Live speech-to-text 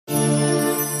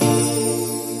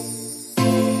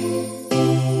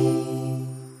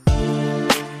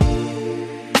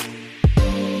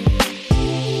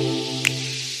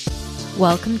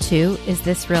Welcome to Is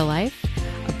This Real Life?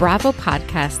 A Bravo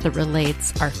podcast that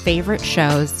relates our favorite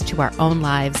shows to our own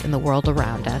lives and the world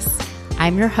around us.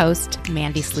 I'm your host,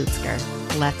 Mandy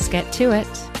Slutzker. Let's get to it.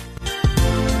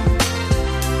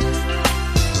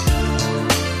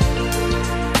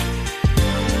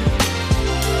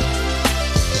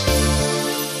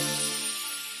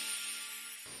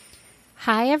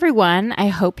 Hi, everyone. I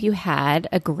hope you had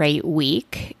a great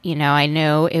week. I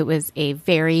know it was a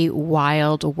very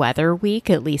wild weather week,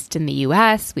 at least in the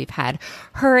U.S. We've had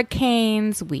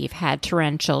hurricanes, we've had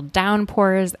torrential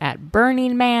downpours at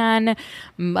Burning Man,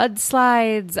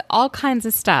 mudslides, all kinds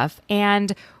of stuff.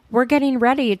 And we're getting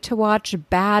ready to watch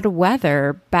bad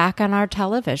weather back on our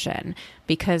television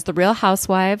because The Real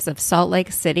Housewives of Salt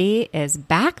Lake City is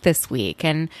back this week.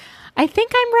 And I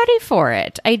think I'm ready for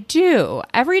it. I do.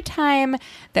 Every time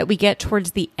that we get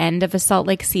towards the end of a Salt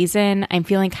Lake season, I'm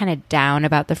feeling kind of down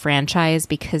about the franchise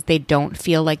because they don't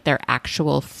feel like they're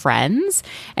actual friends.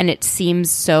 And it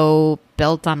seems so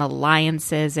built on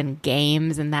alliances and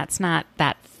games. And that's not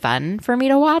that fun for me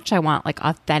to watch. I want like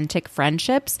authentic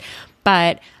friendships.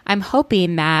 But I'm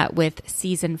hoping that with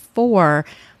season 4,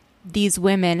 these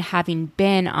women having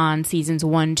been on seasons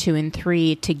 1, 2, and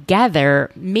 3 together,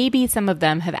 maybe some of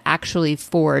them have actually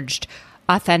forged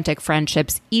authentic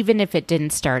friendships, even if it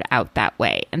didn't start out that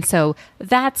way. And so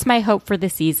that's my hope for the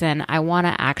season. I want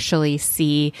to actually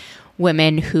see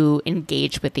women who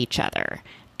engage with each other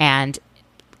and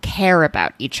care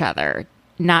about each other,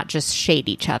 not just shade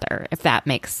each other, if that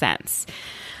makes sense.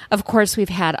 Of course, we've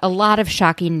had a lot of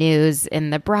shocking news in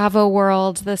the Bravo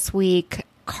world this week.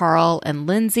 Carl and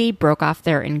Lindsay broke off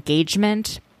their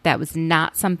engagement. That was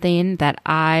not something that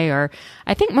I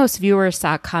think most viewers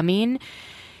saw coming.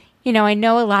 I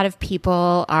know a lot of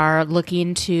people are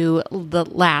looking to the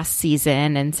last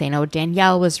season and saying, oh,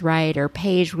 Danielle was right or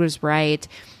Paige was right.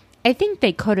 I think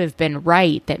they could have been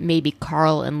right that maybe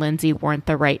Carl and Lindsay weren't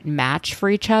the right match for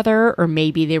each other, or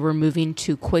maybe they were moving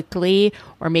too quickly,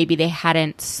 or maybe they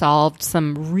hadn't solved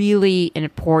some really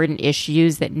important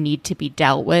issues that need to be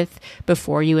dealt with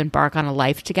before you embark on a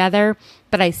life together.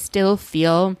 But I still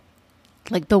feel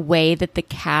like the way that the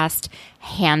cast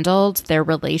handled their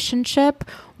relationship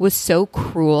was so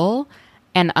cruel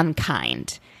and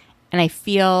unkind. And I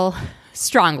feel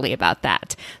strongly about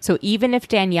that. So even if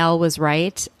Danielle was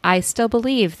right, I still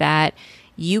believe that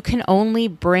you can only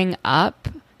bring up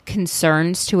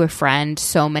concerns to a friend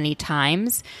so many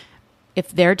times. If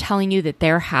they're telling you that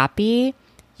they're happy,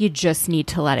 you just need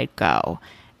to let it go.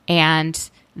 And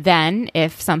then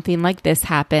if something like this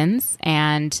happens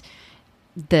and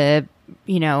the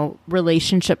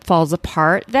relationship falls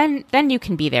apart, then you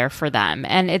can be there for them.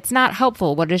 And it's not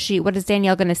helpful. What is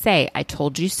Danielle going to say? I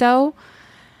told you so.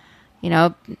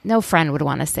 No friend would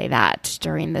want to say that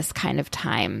during this kind of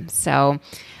time. So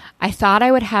I thought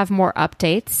I would have more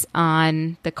updates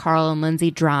on the Carl and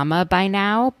Lindsay drama by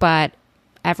now, but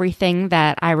everything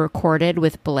that I recorded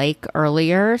with Blake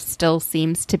earlier still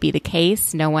seems to be the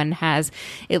case. No one has,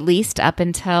 at least up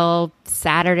until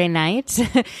Saturday night,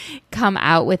 come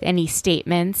out with any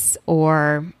statements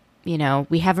or,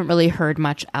 we haven't really heard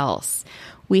much else.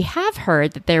 We have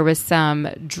heard that there was some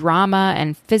drama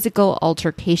and physical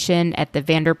altercation at the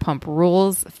Vanderpump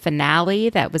Rules finale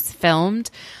that was filmed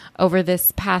over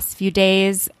this past few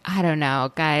days. I don't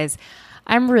know, guys.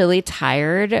 I'm really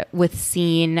tired with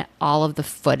seeing all of the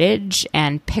footage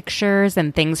and pictures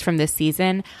and things from this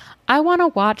season. I want to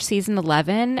watch season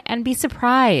 11 and be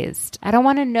surprised. I don't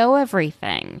want to know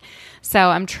everything. So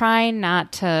I'm trying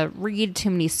not to read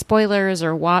too many spoilers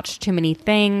or watch too many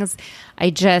things. I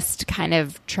just kind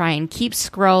of try and keep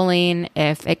scrolling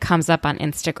if it comes up on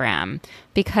Instagram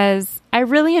because I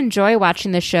really enjoy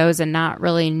watching the shows and not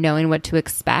really knowing what to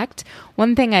expect.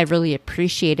 One thing I really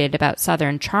appreciated about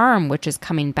Southern Charm, which is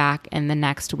coming back in the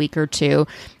next week or two,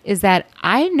 is that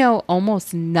I know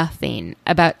almost nothing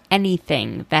about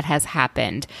anything that has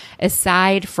happened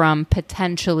aside from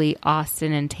potentially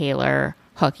Austin and Taylor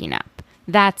hooking up.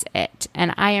 That's it.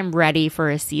 And I am ready for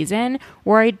a season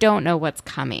where I don't know what's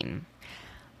coming.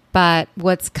 But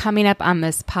what's coming up on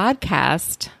this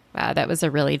podcast, wow, that was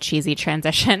a really cheesy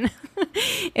transition,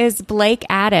 is Blake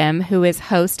Adam, who is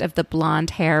host of the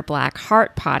Blonde Hair Black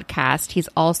Heart podcast. He's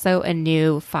also a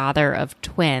new father of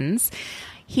twins.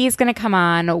 He's going to come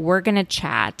on. We're going to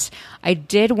chat. I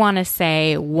did want to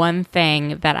say one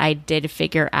thing that I did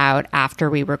figure out after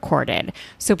we recorded.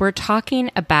 So we're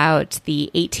talking about the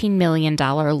 $18 million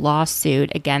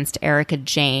lawsuit against Erica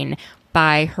Jane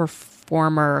by her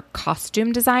former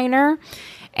costume designer.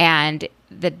 And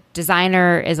the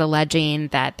designer is alleging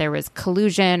that there was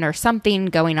collusion or something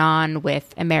going on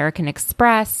with American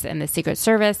Express and the Secret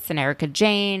Service and Erica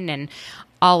Jane and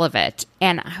all of it.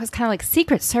 And I was kind of like,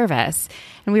 Secret Service?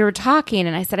 And we were talking,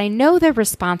 and I said, I know they're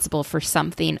responsible for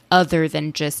something other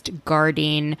than just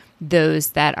guarding those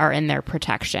that are in their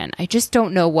protection. I just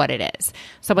don't know what it is.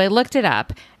 So I looked it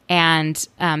up. And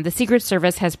the Secret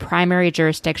Service has primary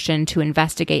jurisdiction to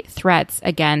investigate threats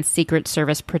against Secret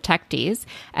Service protectees,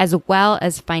 as well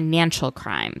as financial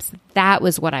crimes. That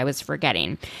was what I was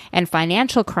forgetting. And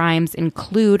financial crimes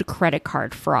include credit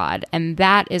card fraud. And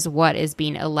that is what is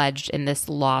being alleged in this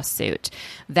lawsuit,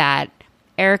 that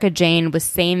Erica Jane was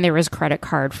saying there was credit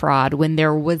card fraud when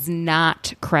there was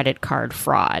not credit card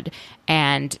fraud,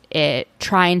 and it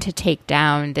trying to take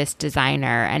down this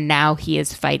designer, and now he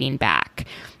is fighting back.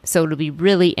 So it'll be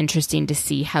really interesting to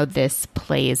see how this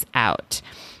plays out.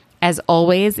 As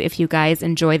always, if you guys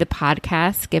enjoy the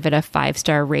podcast, give it a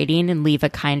 5-star rating and leave a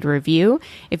kind review.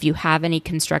 If you have any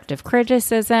constructive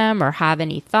criticism or have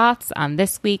any thoughts on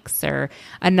this week's or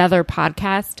another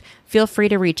podcast, feel free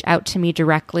to reach out to me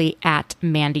directly at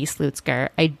Mandy Slutzker.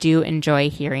 I do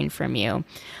enjoy hearing from you.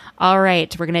 All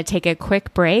right, we're going to take a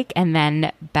quick break and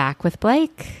then back with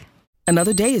Blake.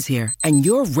 Another day is here, and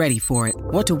you're ready for it.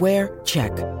 What to wear?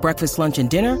 Check. Breakfast, lunch, and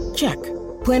dinner? Check.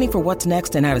 Planning for what's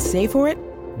next and how to save for it?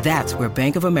 That's where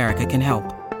Bank of America can help.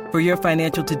 For your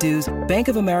financial to-dos, Bank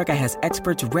of America has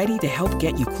experts ready to help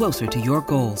get you closer to your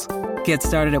goals. Get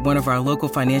started at one of our local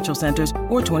financial centers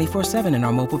or 24/7 in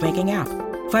our mobile banking app.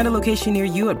 Find a location near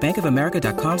you at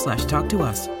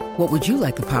bankofamerica.com/talktous. What would you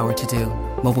like the power to do?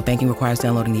 Mobile banking requires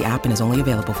downloading the app and is only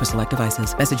available for select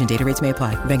devices. Message and data rates may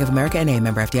apply. Bank of America N.A.,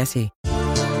 member FDIC.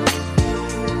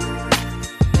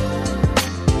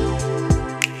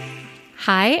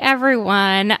 Hi,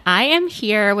 everyone. I am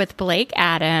here with Blake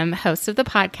Adam, host of the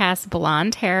podcast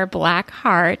Blonde Hair, Black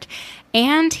Heart,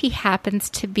 and he happens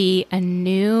to be a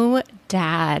new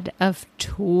dad of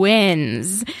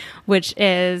twins, which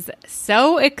is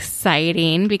so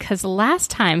exciting because last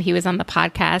time he was on the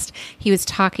podcast, he was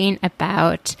talking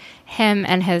about him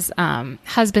and his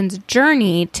husband's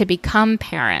journey to become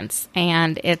parents.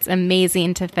 And it's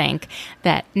amazing to think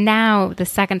that now, the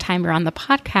second time you're on the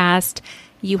podcast,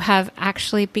 you have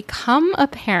actually become a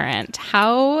parent.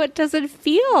 How does it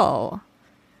feel?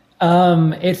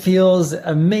 It feels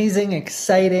amazing,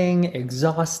 exciting,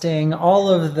 exhausting, all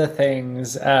of the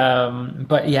things.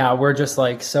 But yeah, we're just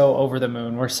like so over the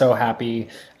moon. We're so happy.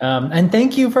 And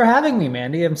thank you for having me,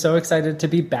 Mandy. I'm so excited to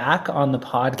be back on the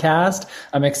podcast.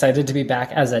 I'm excited to be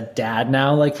back as a dad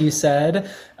now, like you said.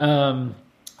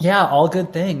 Yeah, all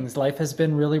good things. Life has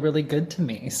been really, really good to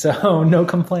me. So no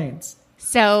complaints.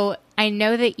 So I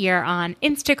know that you're on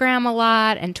Instagram a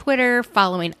lot and Twitter,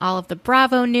 following all of the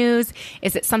Bravo news.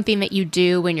 Is it something that you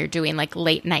do when you're doing like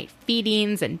late night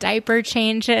feedings and diaper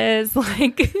changes?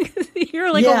 Like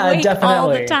you're like awake definitely. All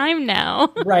the time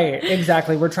now. Right,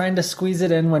 exactly. We're trying to squeeze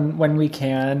it in when we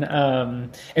can.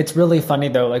 It's really funny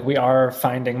though. Like we are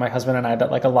finding, my husband and I,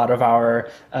 that like a lot of our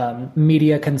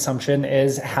media consumption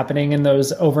is happening in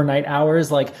those overnight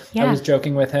hours. Like I was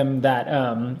joking with him that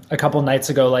a couple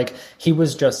nights ago, like he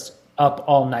was just up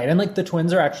all night, and like the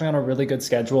twins are actually on a really good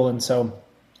schedule, and so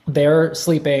they're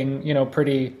sleeping, you know,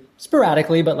 pretty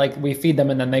sporadically, but like we feed them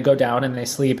and then they go down and they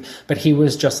sleep. But he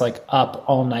was just like up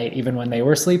all night even when they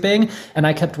were sleeping, and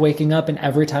I kept waking up, and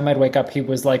every time I'd wake up he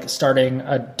was like starting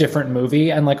a different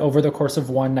movie, and like over the course of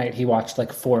one night he watched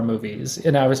like 4 movies,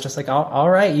 and I was just like,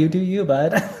 all right, you do you,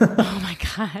 bud. Oh my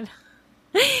God.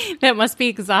 That must be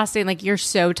exhausting. Like you're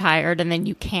so tired and then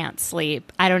you can't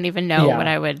sleep. I don't even know what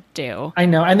I would do. I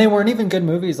know. And they weren't even good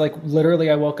movies. Like literally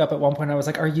I woke up at one point and I was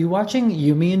like, are you watching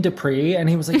Yumi and Dupree? And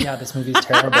he was like, yeah, this movie's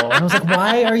terrible. And I was like,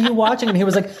 why are you watching? And he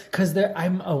was like, because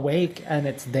I'm awake and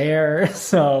it's there.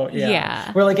 So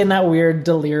yeah. We're like in that weird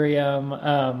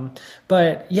delirium.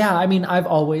 But yeah, I mean, I've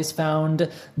always found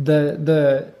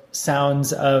the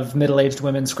sounds of middle-aged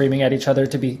women screaming at each other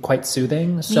to be quite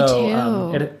soothing.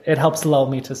 So it helps lull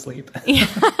me to sleep. Yeah.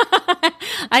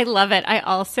 I love it. I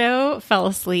also fell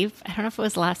asleep. I don't know if it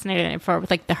was last night or the night before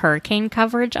with like the hurricane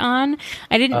coverage on.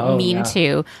 I didn't mean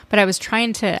to, but I was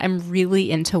trying to. I'm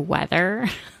really into weather.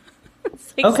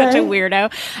 It's like such a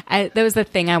weirdo. That was the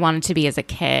thing I wanted to be as a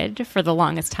kid for the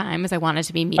longest time, is I wanted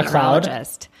to be a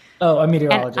meteorologist. Oh, a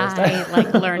meteorologist. And I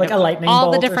like learned like a lightning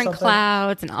all bolt the different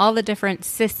clouds and all the different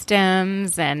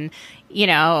systems, and you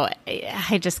know,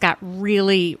 I just got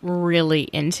really, really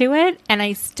into it. And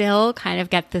I still kind of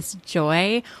get this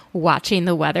joy watching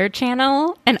the Weather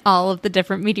Channel and all of the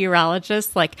different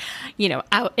meteorologists, like, you know,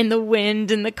 out in the wind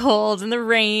and the cold and the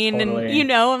rain. Totally. And, you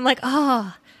know, I'm like,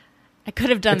 oh, I could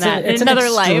have done that in another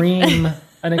life.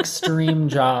 An extreme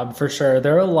job for sure.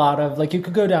 There are a lot of like, you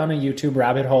could go down a YouTube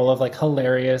rabbit hole of like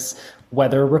hilarious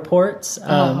weather reports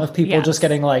of people just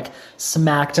getting like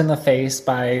smacked in the face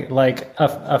by like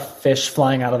a fish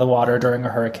flying out of the water during a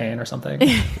hurricane or something.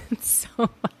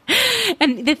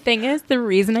 And the thing is, the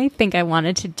reason I think I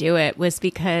wanted to do it was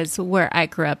because where I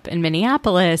grew up in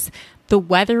Minneapolis, the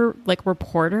weather like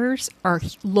reporters are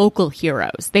local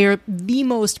heroes. They are the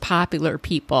most popular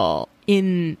people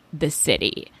in the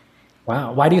city.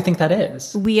 Wow. Why do you think that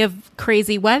is? We have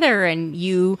crazy weather and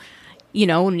you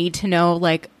need to know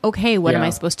like, okay, what am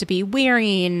I supposed to be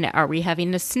wearing? Are we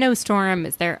having a snowstorm?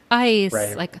 Is there ice?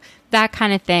 Right. Like that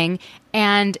kind of thing.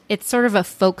 And it's sort of a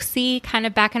folksy kind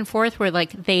of back and forth where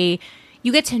like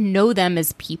you get to know them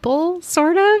as people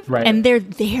sort of, right. And they're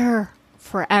there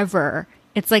forever.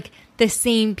 It's like the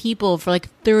same people for like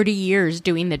 30 years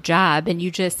doing the job. And you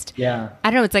just, I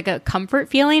don't know, it's like a comfort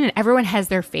feeling and everyone has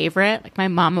their favorite. Like my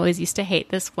mom always used to hate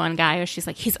this one guy where she's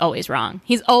like, he's always wrong.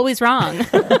 He's always wrong.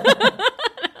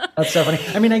 That's so funny.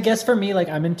 I mean, I guess for me, like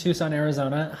I'm in Tucson,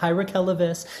 Arizona. Hi, Raquel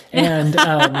Levis. And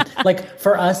like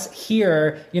for us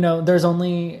here, there's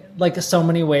only like so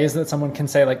many ways that someone can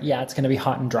say like, yeah, it's going to be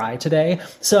hot and dry today.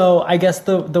 So I guess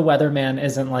the weatherman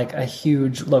isn't like a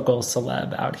huge local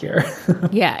celeb out here.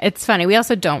 Yeah, it's funny. We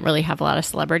also don't really have a lot of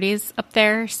celebrities up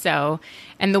there. So,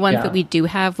 and the ones that we do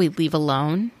have, we leave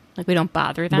alone. Like we don't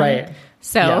bother them. Right.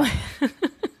 So. Yeah.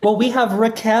 Well, we have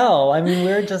Raquel. I mean,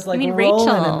 we're just like rolling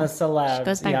Rachel. In the celebs. She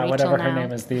goes by Rachel whatever now. Her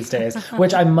name is these days.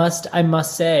 Which I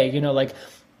must say, like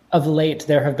of late,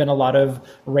 there have been a lot of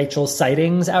Rachel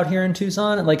sightings out here in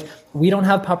Tucson. Like we don't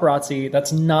have paparazzi.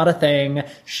 That's not a thing.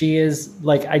 She is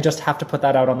like, I just have to put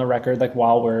that out on the record. Like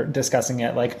while we're discussing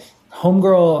it, like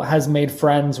Homegirl has made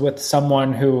friends with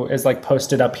someone who is like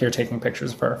posted up here taking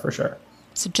pictures of her for sure.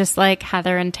 So just like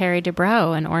Heather and Terry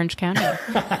Dubrow in Orange County.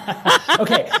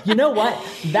 Okay, you know what?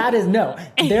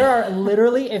 There are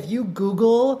literally, if you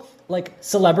Google like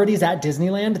celebrities at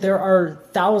Disneyland, there are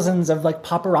thousands of like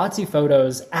paparazzi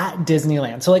photos at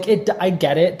Disneyland. So like I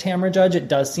get it, Tamara Judge, it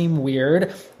does seem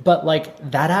weird, but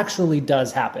like that actually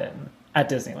does happen at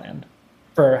Disneyland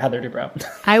for Heather Dubrow.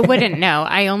 I wouldn't know.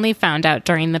 I only found out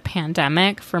during the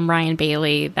pandemic from Ryan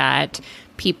Bailey that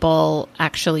people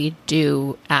actually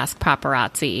do ask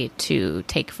paparazzi to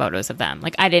take photos of them.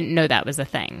 Like I didn't know that was a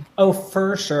thing. Oh,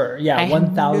 for sure. Yeah,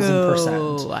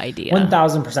 1,000%. No idea.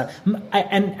 1,000%.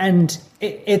 And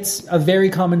it's a very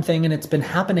common thing, and it's been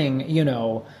happening,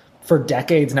 for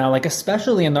decades now. Like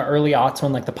especially in the early aughts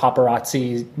when like the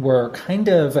paparazzi were kind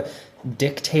of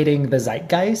dictating the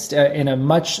zeitgeist in a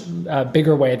much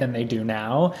bigger way than they do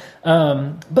now.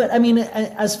 But I mean,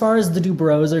 as far as the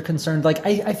Dubrows are concerned, like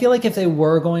I feel like if they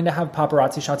were going to have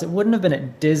paparazzi shots, it wouldn't have been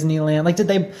at Disneyland. Like, did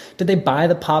they buy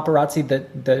the paparazzi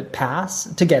the pass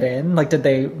to get in? Like, did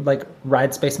they like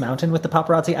ride Space Mountain with the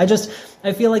paparazzi?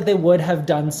 I feel like they would have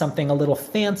done something a little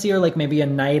fancier, like maybe a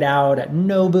night out at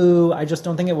Nobu. I just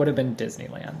don't think it would have been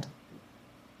Disneyland.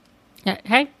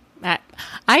 Hey.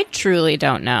 I truly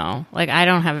don't know. Like, I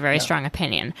don't have a very strong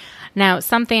opinion. Now,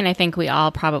 something I think we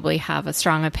all probably have a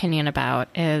strong opinion about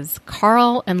is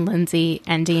Carl and Lindsay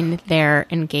ending their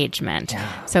engagement.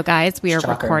 Yeah. So, guys, we are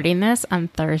recording this on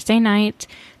Thursday night.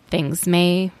 Things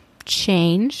may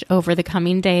change over the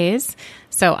coming days.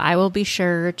 So I will be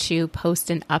sure to post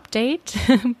an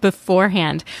update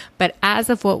beforehand. But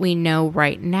as of what we know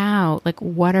right now, like,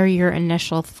 what are your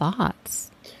initial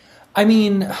thoughts? I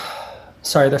mean...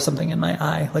 Sorry, there's something in my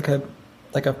eye, like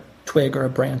a twig or a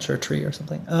branch or a tree or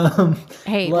something.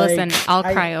 Hey, listen, I'll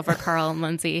cry over Carl and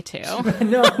Lindsay too.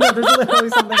 no, there's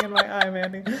literally something in my eye,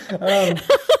 Mandy.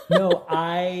 No,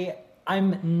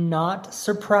 I'm not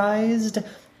surprised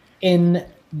in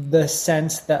the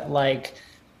sense that like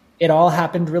it all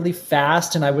happened really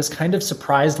fast, and I was kind of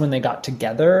surprised when they got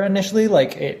together initially.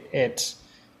 Like it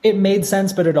made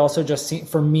sense, but it also just seemed,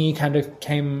 for me, kind of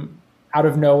came out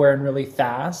of nowhere and really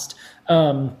fast.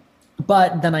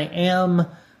 But then I am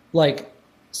like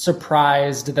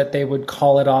surprised that they would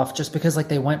call it off just because like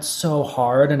they went so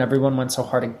hard and everyone went so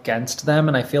hard against them.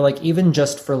 And I feel like even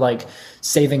just for like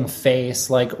saving face,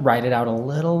 like ride it out a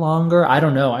little longer. I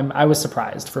don't know. I was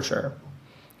surprised for sure.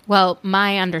 Well,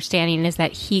 my understanding is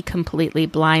that he completely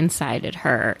blindsided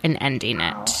her in ending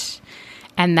it,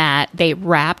 and that they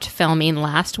wrapped filming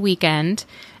last weekend,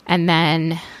 and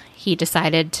then he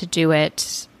decided to do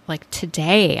it like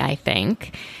today, I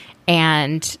think,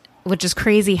 and which is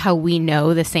crazy how we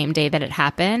know the same day that it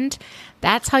happened.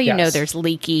 That's how you know there's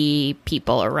leaky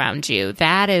people around you.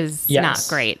 That is not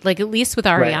great. Like, at least with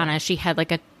Ariana, she had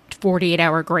like a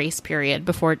 48-hour grace period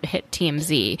before it hit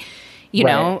TMZ. You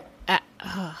know,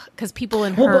 because people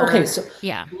in Well, her, but okay, so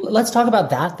yeah, let's talk about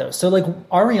that though. So like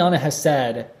Ariana has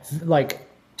said, like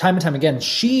time and time again,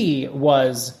 she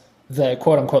was the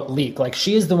quote unquote leak. Like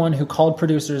she is the one who called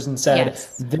producers and said,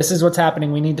 Yes. this is what's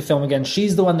happening. We need to film again.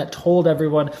 She's the one that told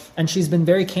everyone. And she's been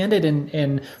very candid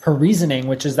in her reasoning,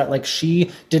 which is that like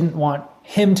she didn't want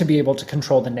him to be able to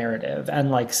control the narrative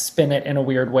and like spin it in a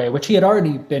weird way, which he had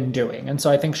already been doing. And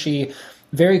so I think she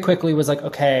very quickly was like,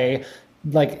 okay,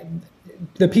 like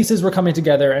the pieces were coming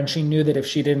together, and she knew that if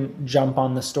she didn't jump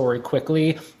on the story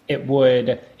quickly,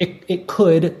 it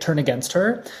could turn against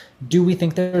her. Do we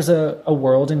think there's a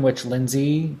world in which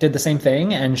Lindsay did the same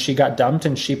thing and she got dumped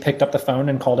and she picked up the phone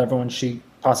and called everyone she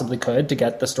possibly could to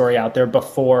get the story out there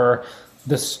before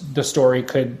the story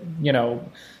could,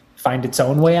 find its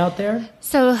own way out there?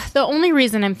 So the only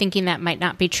reason I'm thinking that might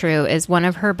not be true is one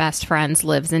of her best friends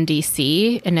lives in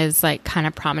DC and is like kind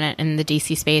of prominent in the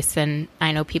DC space. And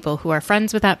I know people who are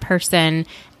friends with that person.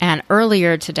 And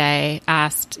earlier today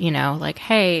asked, like,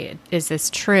 hey, is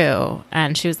this true?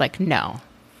 And she was like, no,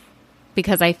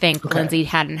 because I think Lindsay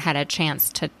hadn't had a chance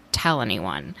to tell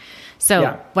anyone.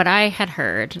 So what I had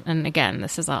heard, and again,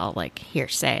 this is all like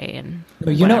hearsay and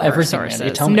you know everything, sources. man.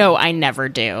 You tell me. No, I never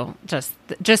do.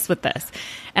 Just with this,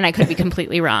 and I could be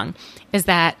completely wrong. Is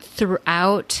that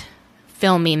throughout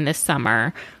filming this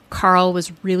summer, Carl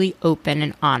was really open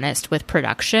and honest with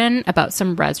production about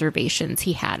some reservations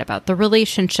he had about the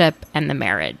relationship and the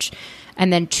marriage.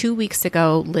 And then 2 weeks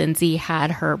ago, Lindsay had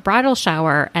her bridal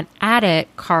shower, and at it,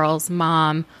 Carl's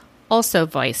mom also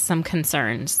voiced some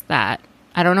concerns that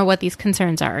I don't know what these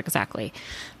concerns are exactly.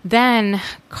 Then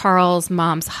Carl's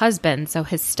mom's husband, so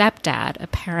his stepdad,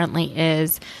 apparently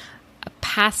is a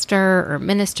pastor or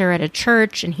minister at a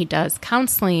church, and he does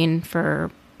counseling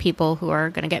for people who are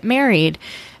going to get married.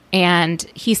 And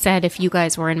he said, if you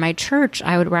guys were in my church,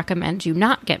 I would recommend you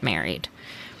not get married.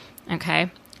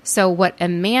 Okay. So what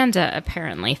Amanda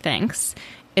apparently thinks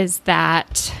is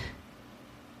that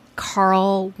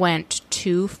Carl went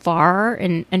too far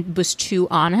and was too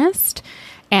honest.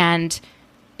 And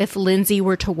if Lindsay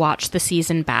were to watch the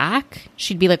season back,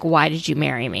 she'd be like, why did you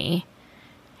marry me?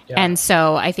 Yeah. And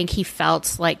so I think he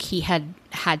felt like he had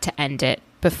to end it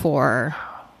before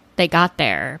they got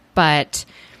there. But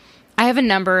I have a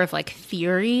number of like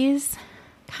theories,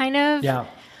 kind of. Yeah.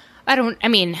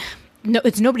 No,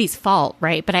 it's nobody's fault,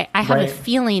 right? But I have a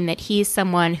feeling that he's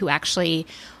someone who actually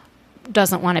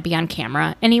doesn't want to be on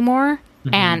camera anymore.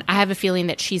 Mm-hmm. And I have a feeling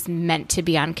that she's meant to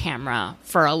be on camera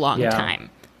for a long time,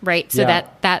 right? So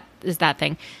that is that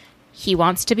thing. He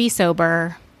wants to be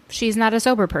sober. She's not a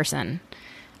sober person.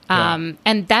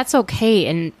 And that's okay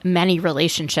in many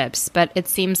relationships, but it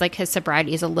seems like his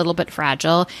sobriety is a little bit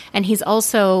fragile. And he's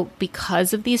also,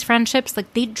 because of these friendships,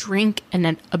 like they drink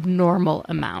an abnormal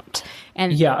amount.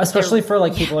 And especially for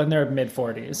like people in their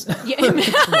mid-40s. Yeah,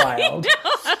 it's wild.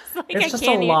 It's just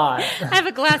a lot. I have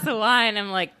a glass of wine.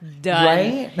 I'm like, done.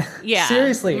 Right? Yeah.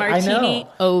 Seriously, Martini, I know.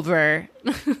 over.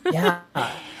 Yeah.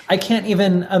 I can't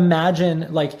even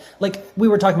imagine, like we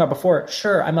were talking about before,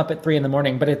 sure, I'm up at 3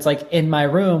 a.m, but it's like in my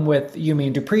room with Yumi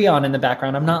and Dupree on in the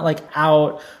background. I'm not like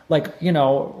out, like,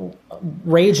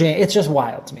 raging. It's just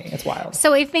wild to me. It's wild.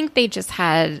 So I think they just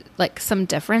had like some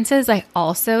differences.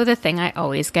 The thing I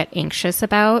always get anxious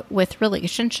about with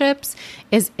relationships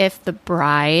is if the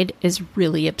bride is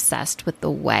really obsessed with the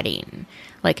wedding.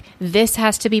 Like, this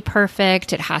has to be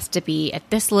perfect. It has to be at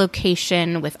this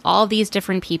location with all these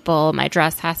different people. My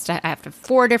dress I have to have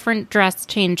 4 different dress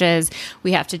changes.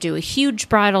 We have to do a huge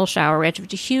bridal shower. We have to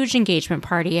do a huge engagement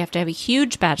party. You have to have a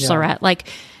huge bachelorette. Yeah. Like,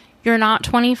 you're not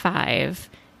 25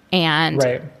 and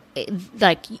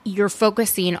like you're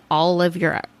focusing all of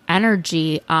your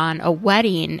energy on a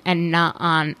wedding and not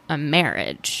on a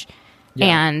marriage.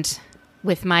 Yeah. And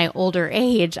with my older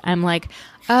age, I'm like,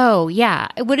 oh, yeah.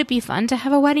 Would it be fun to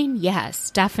have a wedding? Yes,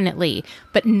 definitely.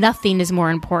 But nothing is more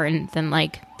important than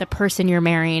like the person you're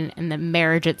marrying and the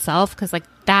marriage itself. Because like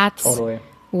that's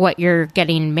what you're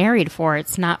getting married for.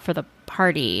 It's not for the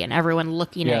party and everyone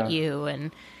looking at you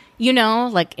and,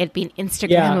 like it being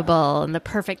Instagrammable and the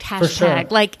perfect hashtag. Sure.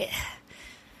 Like,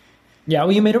 yeah,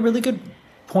 well, you made a really good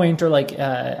point or like,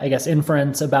 I guess,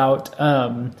 inference about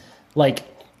like,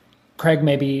 Craig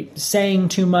maybe saying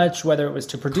too much, whether it was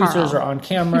to producers Carl. or on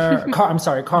camera. I'm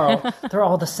sorry, Carl. They're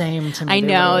all the same to me. I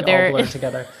know. They're all blurred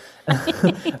together.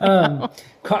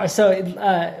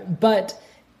 But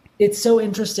it's so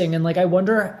interesting. And like, I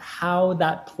wonder how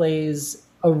that plays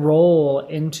a role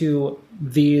into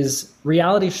these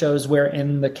reality shows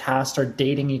wherein the cast are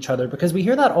dating each other, because we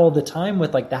hear that all the time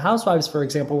with like the Housewives, for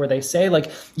example, where they say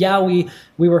like, yeah, we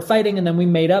were fighting and then we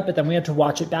made up, but then we had to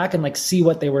watch it back and like see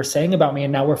what they were saying about me.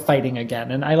 And now we're fighting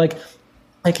again. And I like,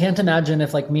 I can't imagine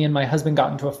if like me and my husband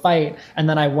got into a fight and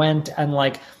then I went and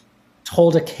like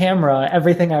told a camera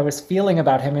everything I was feeling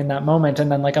about him in that moment.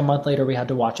 And then like a month later, we had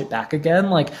to watch it back again.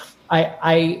 Like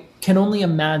I can only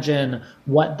imagine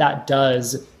what that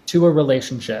does to a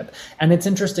relationship. And it's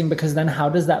interesting because then how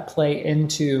does that play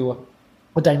into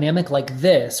a dynamic like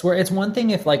this, where it's one thing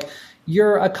if like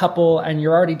you're a couple and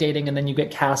you're already dating and then you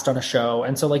get cast on a show.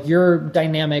 And so like your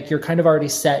dynamic, you're kind of already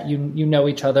set, you know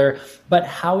each other, but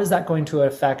how is that going to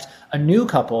affect a new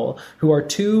couple who are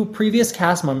two previous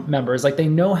cast members? Like they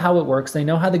know how it works. They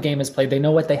know how the game is played. They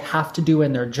know what they have to do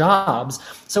in their jobs.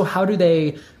 So how do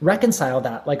they reconcile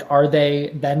that? Like, are they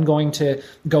then going to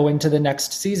go into the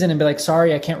next season and be like,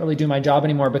 sorry, I can't really do my job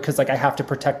anymore because like I have to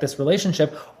protect this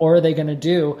relationship? Or are they going to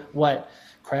do what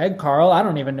Craig, Carl, I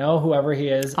don't even know, whoever he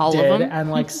is, all did, of them,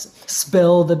 and like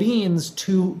spill the beans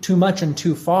too much and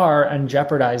too far and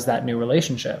jeopardize that new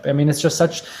relationship? I mean, it's just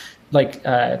such like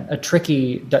a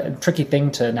tricky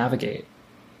thing to navigate.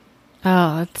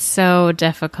 Oh, it's so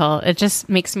difficult. It just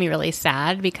makes me really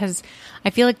sad because I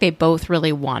feel like they both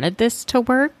really wanted this to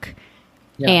work,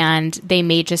 and they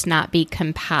may just not be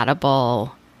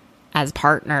compatible as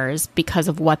partners because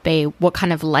of what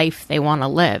kind of life they want to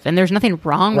live. And there's nothing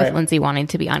wrong with Lindsay wanting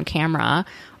to be on camera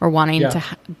or wanting to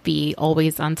be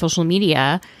always on social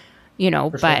media,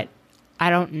 but sure. I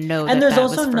don't know and that there's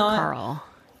also was for not Carl.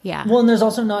 Yeah. Well, and there's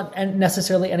also not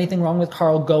necessarily anything wrong with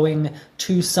Carl going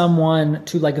to someone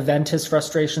to like vent his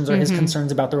frustrations or his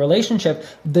concerns about the relationship.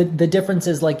 The difference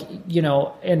is like,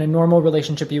 in a normal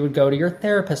relationship, you would go to your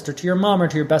therapist or to your mom or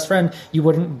to your best friend. You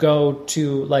wouldn't go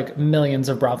to like millions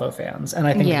of Bravo fans. And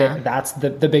I think that's the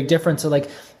big difference. So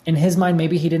like in his mind,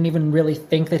 maybe he didn't even really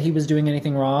think that he was doing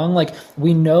anything wrong. Like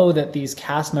we know that these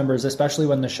cast members, especially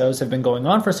when the shows have been going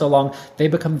on for so long, they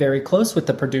become very close with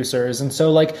the producers. And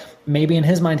so like maybe in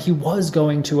his mind, he was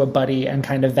going to a buddy and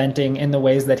kind of venting in the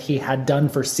ways that he had done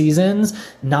for seasons,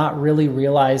 not really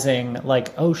realizing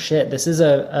like, oh shit, this is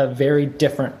a very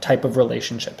different type of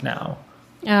relationship now.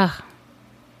 Ugh,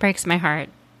 breaks my heart.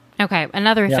 Okay,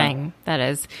 another thing that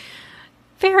is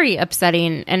very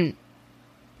upsetting and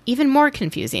even more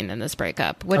confusing than this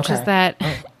breakup, which is that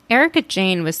Erica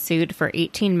Jane was sued for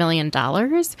 $18 million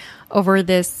over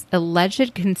this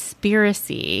alleged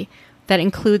conspiracy that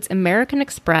includes American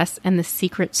Express and the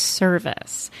Secret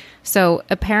Service. So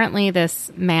apparently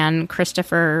this man,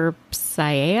 Christopher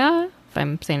Saea, if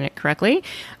I'm saying it correctly,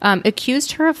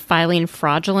 accused her of filing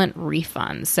fraudulent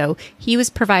refunds. So he was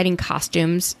providing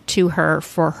costumes to her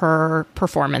for her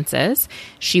performances.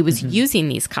 She was using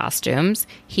these costumes.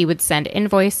 He would send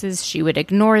invoices. She would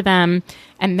ignore them.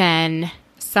 And then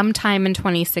sometime in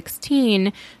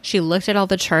 2016, she looked at all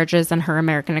the charges on her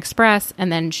American Express, and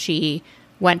then she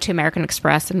went to American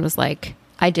Express and was like,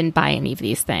 I didn't buy any of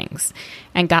these things,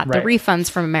 and got the refunds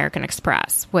from American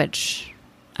Express, which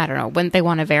I don't know, wouldn't they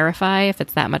want to verify if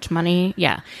it's that much money?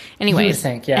 Yeah. Anyways. You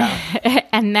think, yeah.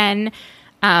 And then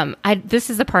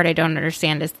this is the part I don't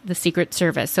understand is the Secret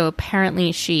Service. So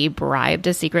apparently she bribed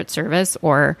a Secret Service,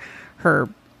 or her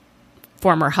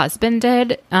former husband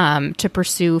did, to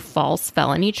pursue false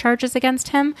felony charges against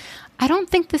him. I don't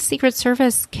think the Secret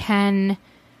Service can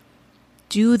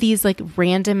do these like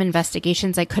random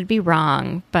investigations. I could be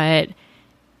wrong, but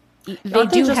they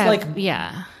do just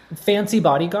have, fancy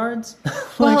bodyguards.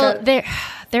 Well,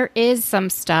 there is some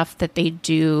stuff that they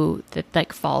do that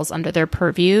like falls under their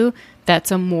purview.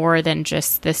 That's a more than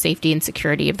just the safety and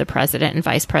security of the president and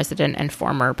vice president and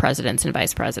former presidents and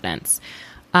vice presidents.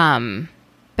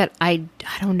 But I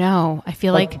don't know. I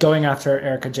feel like going after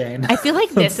Erica Jane. I feel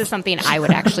like this is something I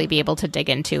would actually be able to dig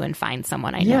into and find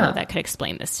someone I know that could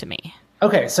explain this to me.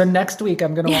 Okay, so next week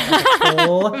I'm going to want like a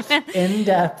full,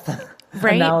 in-depth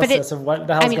analysis of what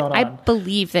the hell's going on. I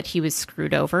believe that he was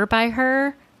screwed over by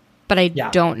her, but I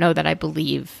don't know that I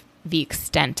believe the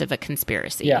extent of a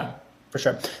conspiracy. Yeah, for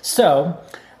sure. So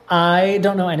I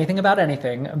don't know anything about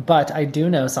anything, but I do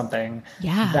know something.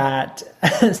 Yeah. That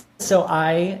so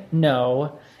I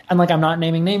know, and like I'm not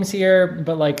naming names here,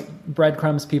 but like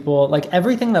breadcrumbs people, like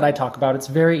everything that I talk about, it's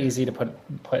very easy to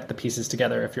put the pieces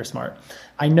together if you're smart.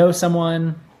 I know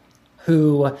someone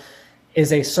who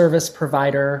is a service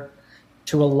provider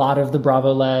to a lot of the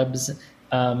Bravo Lebs.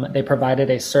 They provided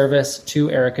a service to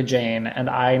Erica Jane, and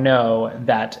I know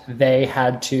that they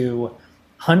had to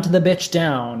hunt the bitch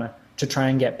down to try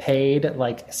and get paid,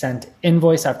 like sent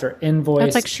invoice after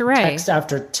invoice, that's like Sheree. Text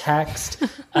after text,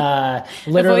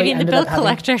 avoiding literally the bill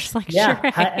collectors like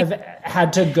Sheree.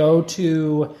 Had to go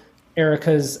to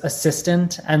Erica's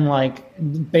assistant and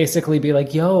like basically be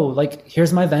like, yo, like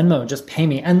here's my Venmo, just pay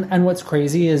me. And what's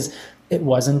crazy is it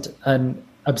wasn't an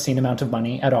obscene amount of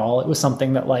money at all. It was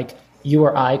something that like you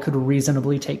or I could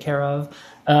reasonably take care of.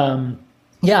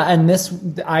 Yeah.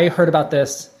 And I heard about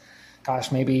this,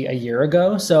 gosh, maybe a year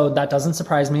ago. So that doesn't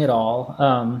surprise me at all.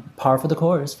 Par for the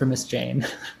course for Miss Jane.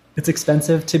 It's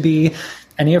expensive to be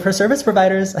any of her service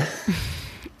providers.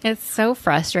 It's so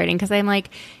frustrating because I'm like,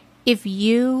 if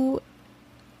you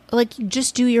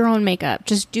just do your own makeup,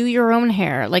 just do your own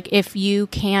hair. Like, if you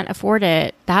can't afford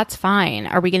it, that's fine.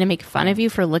 Are we going to make fun of you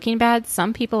for looking bad?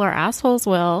 Some people are assholes,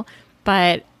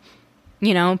 but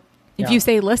if you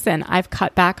say, listen, I've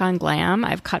cut back on glam,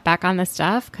 I've cut back on the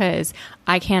stuff because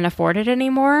I can't afford it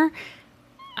anymore.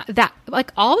 That,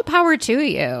 like, all the power to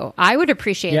you. I would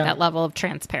appreciate that level of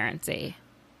transparency.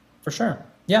 For sure.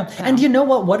 Yeah. And you know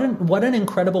what? What an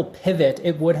incredible pivot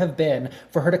it would have been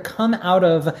for her to come out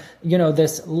of,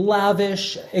 this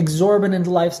lavish, exorbitant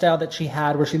lifestyle that she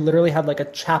had, where she literally had like a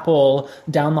chapel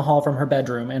down the hall from her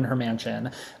bedroom in her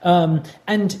mansion.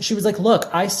 And she was like, look,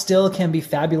 I still can be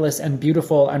fabulous and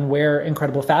beautiful and wear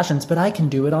incredible fashions, but I can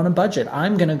do it on a budget.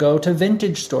 I'm going to go to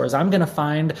vintage stores. I'm going to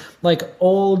find like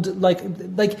old, like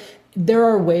there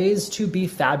are ways to be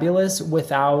fabulous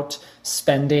without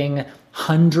spending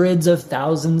hundreds of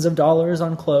thousands of dollars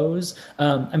on clothes.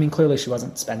 I mean, clearly she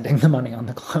wasn't spending the money on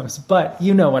the clothes, but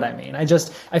you know what I mean.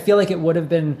 I feel like it would have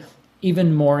been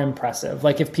even more impressive.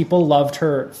 Like, if people loved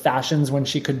her fashions when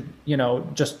she could,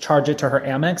 just charge it to her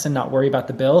Amex and not worry about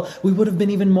the bill, we would have been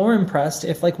even more impressed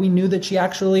if we knew that she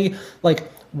actually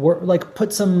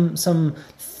put some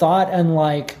thought and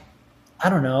I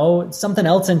don't know, something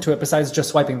else into it besides just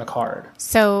swiping the card.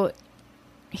 So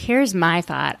here's my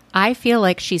thought. I feel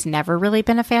like she's never really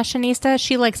been a fashionista.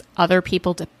 She likes other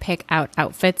people to pick out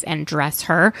outfits and dress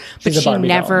her, but she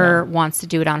never wants to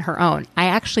do it on her own. I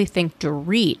actually think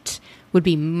Dorit would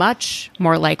be much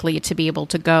more likely to be able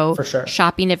to go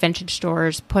shopping at vintage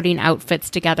stores, putting outfits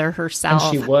together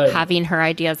herself, having her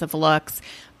ideas of looks.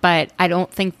 But I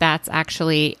don't think that's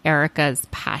actually Erica's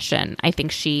passion. I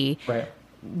think she... Right.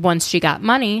 Once she got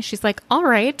money, she's like, all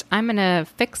right, I'm going to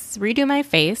redo my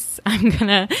face. I'm going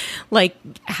to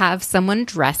have someone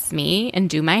dress me and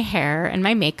do my hair and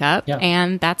my makeup. Yeah.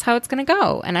 And that's how it's going to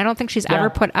go. And I don't think she's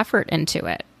ever put effort into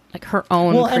it, like her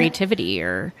own creativity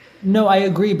or... No, I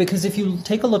agree. Because if you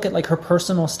take a look at her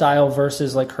personal style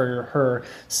versus her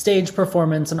stage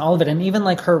performance and all of it, and even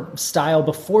her style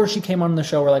before she came on the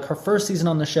show, or her first season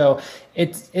on the show,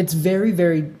 it's very,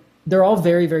 very... They're all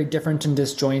very, very different and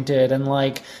disjointed. And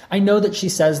I know that she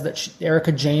says that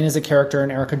Erica Jane is a character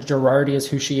and Erica Girardi is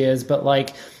who she is, but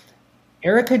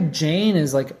Erica Jane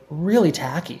is really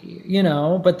tacky,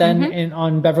 but then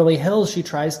on Beverly Hills, she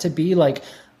tries to be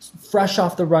fresh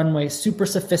off the runway, super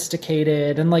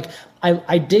sophisticated. And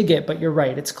I dig it, but you're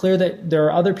right. It's clear that there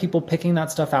are other people picking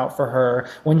that stuff out for her.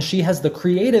 When she has the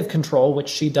creative control, which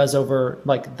she does over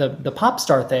the pop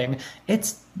star thing,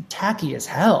 it's tacky as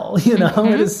hell.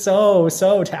 It is so,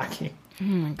 so tacky. Oh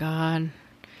my God.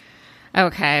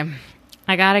 Okay.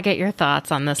 I got to get your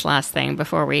thoughts on this last thing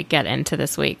before we get into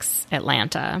this week's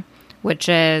Atlanta, which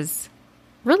is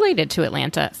related to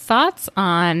Atlanta. Thoughts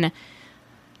on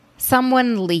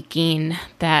someone leaking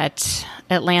that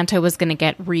Atlanta was going to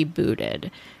get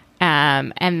rebooted.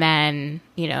 And then,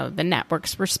 the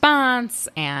network's response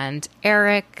and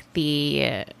Eric,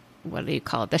 the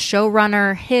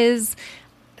showrunner, his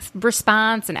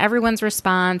response and everyone's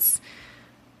response.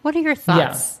 What are your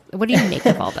thoughts? Yeah. What do you make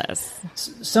of all this?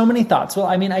 So many thoughts. Well,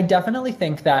 I mean, I definitely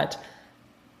think that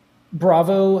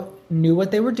Bravo knew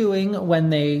what they were doing when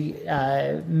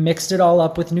they mixed it all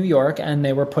up with New York, and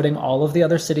they were putting all of the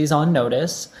other cities on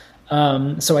notice.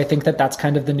 So I think that that's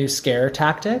kind of the new scare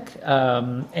tactic.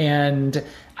 And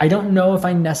I don't know if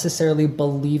I necessarily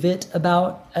believe it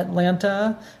about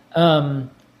Atlanta.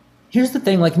 Here's the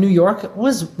thing, New York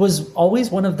was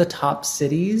always one of the top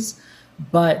cities,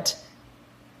 but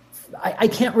I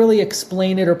can't really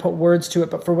explain it or put words to it,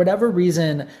 but for whatever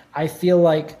reason, I feel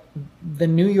like the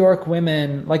New York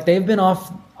women, they've been off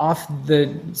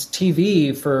the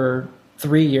TV for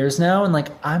 3 years now, and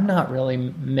I'm not really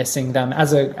missing them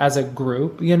as a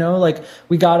group,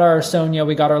 we got our Sonia,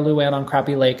 we got our Luann on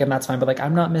Crappy Lake, and that's fine, but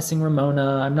I'm not missing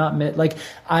Ramona. I'm not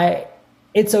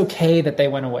it's okay that they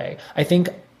went away. I think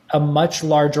a much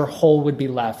larger hole would be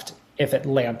left if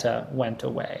Atlanta went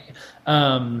away.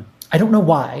 I don't know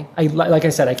why. Like I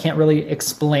said, I can't really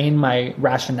explain my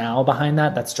rationale behind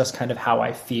that. That's just kind of how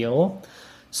I feel.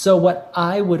 So what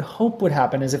I would hope would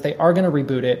happen is if they are going to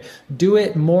reboot it, do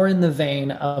it more in the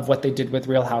vein of what they did with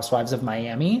Real Housewives of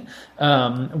Miami,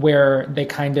 where they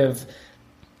kind of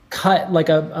cut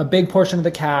a big portion of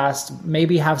the cast,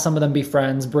 maybe have some of them be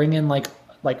friends, bring in like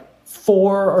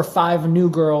 4 or 5 new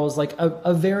girls, like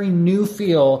a very new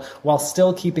feel while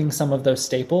still keeping some of those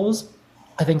staples.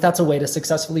 I think that's a way to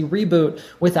successfully reboot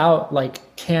without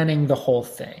like canning the whole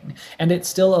thing. And it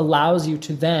still allows you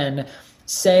to then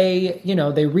say, you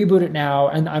know, they reboot it now,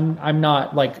 and I'm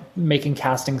not like making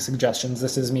casting suggestions.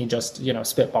 This is me just, you know,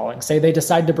 spitballing. Say they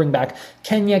decide to bring back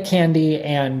Kenya, Candy,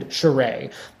 and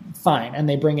Sheree. Fine. And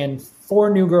they bring in 4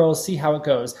 new girls, see how it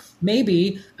goes.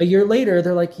 Maybe a year later,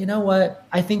 they're like, you know what?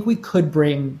 I think we could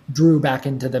bring Drew back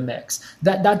into the mix.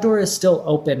 That door is still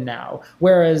open now.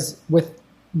 Whereas with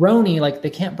Roni, like they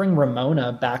can't bring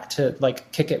Ramona back to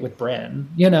like kick it with Brynn,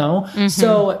 you know? Mm-hmm.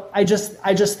 So I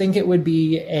just think it would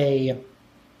be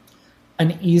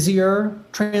an easier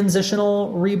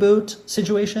transitional reboot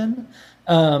situation.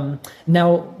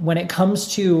 Now, when it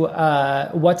comes to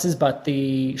what's his butt,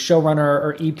 the showrunner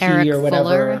or EP Eric or whatever,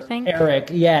 Fuller, I think.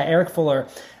 Eric Fuller.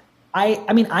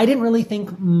 I mean, I didn't really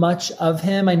think much of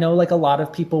him. I know like a lot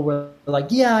of people were like,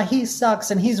 yeah, he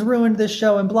sucks and he's ruined this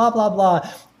show and blah, blah, blah.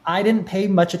 I didn't pay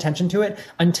much attention to it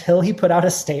until he put out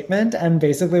a statement and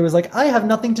basically was like, I have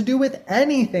nothing to do with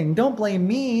anything. Don't blame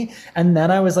me. And then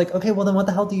I was like, okay, well then what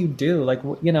the hell do you do? Like,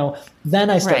 you know,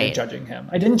 then I started judging him.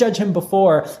 I didn't judge him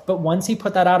before, but once he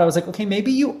put that out, I was like, okay,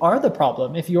 maybe you are the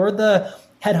problem. If you're the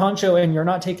head honcho and you're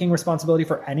not taking responsibility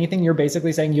for anything, you're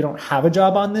basically saying you don't have a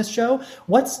job on this show.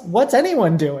 What's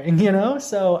anyone doing, you know?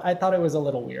 So I thought it was a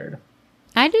little weird.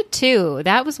 I did too.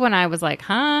 That was when I was like,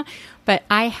 huh? But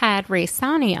I had Ray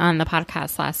Sani on the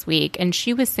podcast last week, and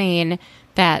she was saying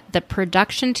that the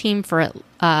production team for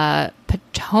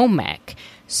Potomac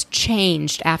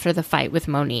changed after the fight with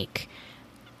Monique.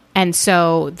 And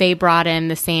so they brought in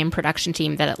the same production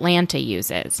team that Atlanta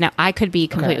uses. Now, I could be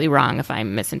completely wrong if I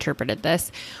misinterpreted this,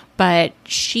 but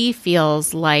she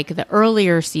feels like the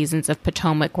earlier seasons of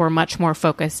Potomac were much more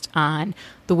focused on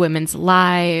the women's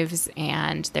lives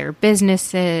and their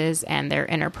businesses and their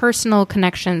interpersonal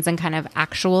connections and kind of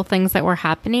actual things that were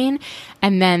happening.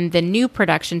 And then the new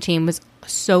production team was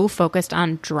so focused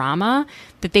on drama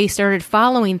that they started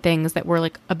following things that were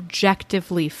like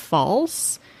objectively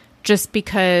false, just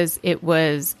because it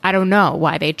was, I don't know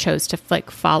why they chose to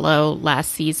like follow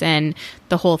last season,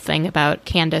 the whole thing about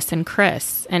Candace and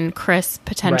Chris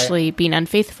potentially being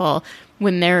unfaithful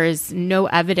when there is no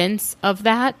evidence of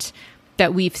that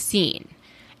we've seen,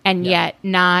 and yet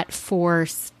not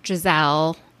force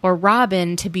Giselle or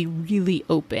Robin to be really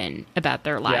open about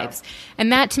their lives.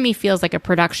 And that to me feels like a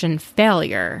production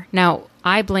failure. Now,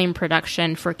 I blame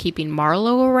production for keeping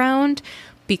Marlo around,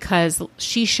 because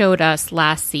she showed us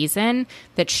last season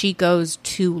that she goes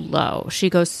too low. She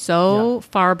goes so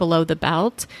far below the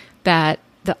belt that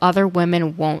the other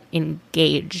women won't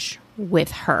engage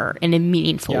with her in a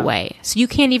meaningful way. So you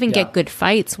can't even get good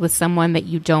fights with someone that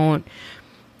you don't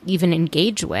even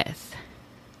engage with.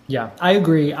 Yeah, I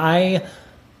agree. I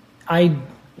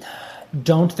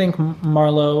don't think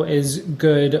Marlo is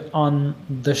good on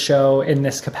the show in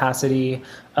this capacity.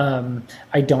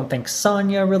 I don't think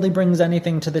Sonia really brings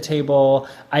anything to the table.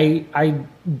 I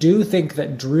do think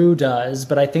that Drew does,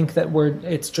 but I think that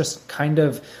it's just kind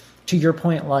of, to your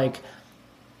point, like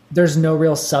there's no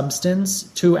real substance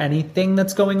to anything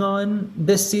that's going on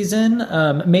this season.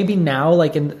 Maybe now,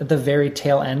 like in the very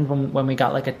tail end when we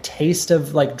got like a taste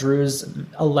of like Drew's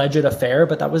alleged affair,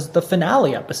 but that was the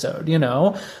finale episode, you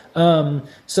know?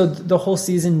 So the whole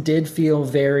season did feel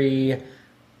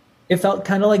it felt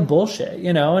kind of like bullshit,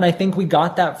 you know? And I think we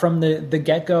got that from the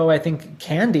get-go. I think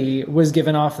Candy was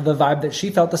given off the vibe that she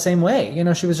felt the same way. You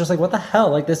know, she was just like, what the hell?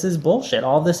 Like, this is bullshit.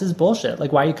 All this is bullshit.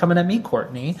 Like, why are you coming at me,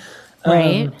 Courtney?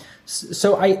 Right.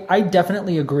 So I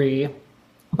definitely agree.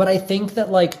 But I think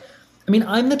that, like, I mean,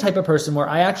 I'm the type of person where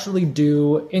I actually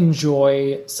do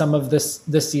enjoy some of the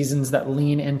seasons that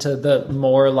lean into the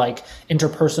more like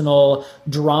interpersonal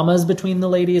dramas between the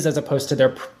ladies as opposed to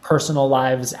their personal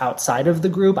lives outside of the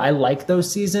group. I like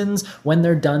those seasons when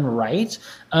they're done right.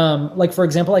 Like, for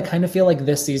example, I kind of feel like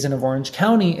this season of Orange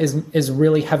County is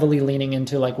really heavily leaning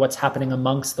into like what's happening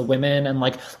amongst the women and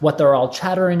like what they're all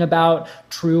chattering about,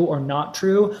 true or not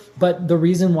true. But the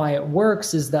reason why it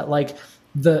works is that like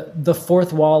the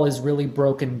fourth wall is really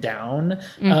broken down.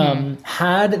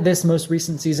 Had this most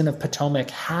recent season of Potomac,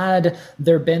 had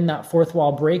there been that fourth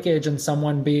wall breakage and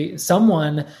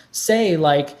someone say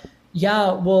like,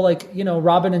 yeah, well, like, you know,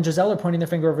 Robin and Giselle are pointing their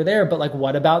finger over there, but like,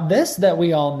 what about this that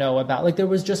we all know about? Like, there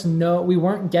was just we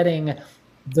weren't getting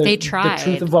they tried. The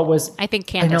truth of what was. I think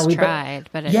Candace tried,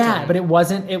 but it yeah, didn't. But it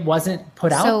wasn't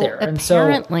put out there. And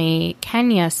apparently,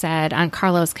 Kenya said on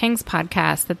Carlos King's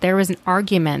podcast that there was an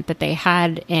argument that they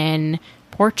had in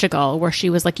Portugal where she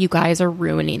was like, "You guys are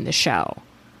ruining the show.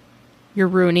 You're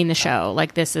ruining the show.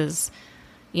 Like, this is."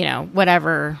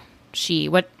 whatever she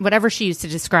used to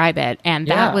describe it, and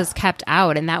that was kept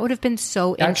out, and that would have been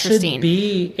so interesting.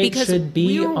 It should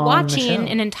be we were on watching the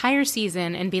show. an entire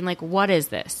season and being like, what is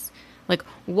this? Like,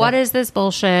 what is this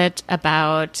bullshit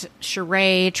about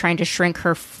Sheree trying to shrink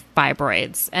her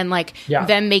fibroids, and like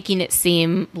them making it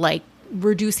seem like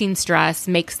reducing stress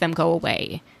makes them go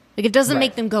away. Like, it doesn't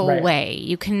make them go away.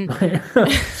 You can.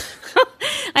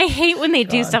 I hate when they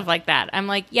do stuff like that. I'm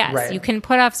like, yes, you can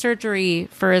put off surgery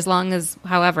for as long as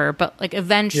however, but like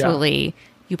eventually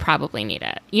you probably need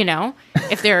it,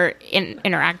 if they're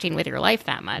interacting with your life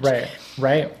that much.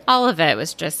 Right. All of it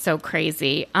was just so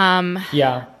crazy.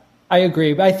 Yeah, I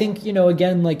agree. But I think,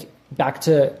 again, like back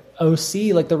to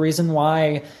OC, like the reason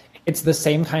why it's the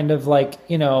same kind of like,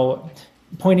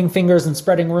 pointing fingers and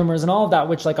spreading rumors and all of that,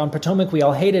 which like on Potomac we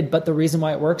all hated, but the reason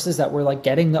why it works is that we're like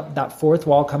getting that fourth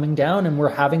wall coming down, and we're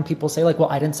having people say like, well,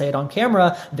 I didn't say it on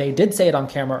camera, they did say it on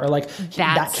camera, or like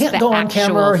that can't go on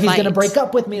camera, or he's going to break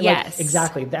up with me. Like,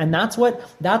 exactly. And that's what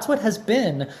has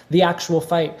been the actual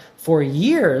fight for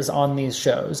years on these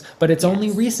shows, but it's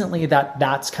only recently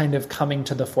that's kind of coming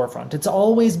to the forefront. It's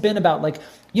always been about like,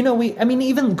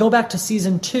 even go back to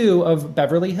season 2 of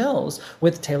Beverly Hills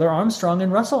with Taylor Armstrong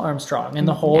and Russell Armstrong and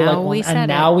the whole we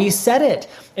said it.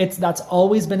 That's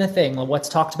always been a thing. What's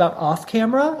talked about off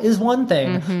camera is one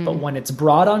thing, but when it's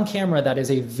brought on camera, that is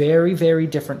a very, very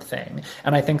different thing.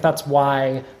 And I think that's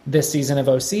why this season of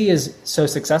OC is so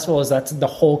successful, is that's the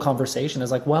whole conversation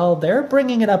is like, well, they're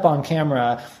bringing it up on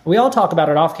camera. We all talk about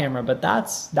it off camera, but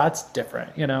that's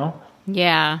different,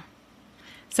 Yeah.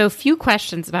 So a few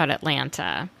questions about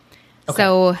Atlanta. Okay.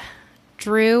 So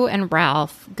Drew and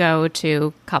Ralph go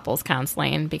to couples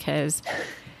counseling because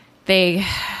there's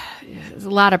a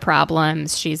lot of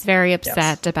problems. She's very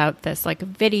upset about this like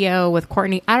video with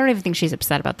Courtney. I don't even think she's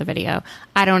upset about the video.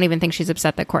 I don't even think she's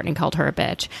upset that Courtney called her a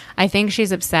bitch. I think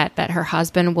she's upset that her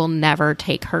husband will never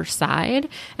take her side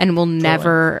and will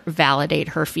never validate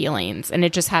her feelings. And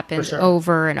it just happens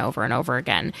over and over and over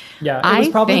again. Yeah, it was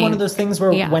probably one of those things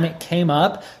where when it came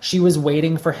up, she was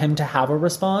waiting for him to have a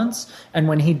response. And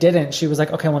when he didn't, she was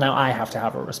like, okay, well, now I have to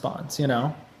have a response,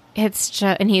 It's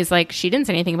just, and he's like, she didn't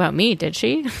say anything about me, did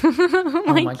she? Like,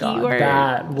 oh my God, you were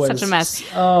that was such a mess.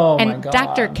 Oh my and God.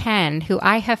 Dr. Ken, who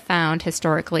I have found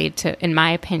historically to, in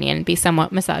my opinion, be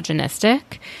somewhat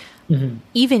misogynistic,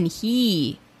 even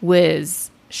he was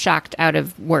shocked out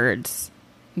of words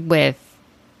with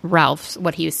Ralph's,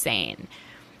 what he was saying.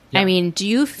 Yeah. I mean, do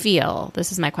you feel,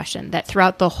 this is my question, that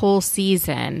throughout the whole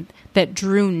season that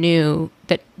Drew knew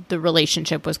that the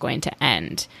relationship was going to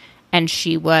end, and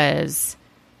she was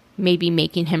maybe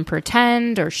making him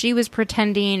pretend, or she was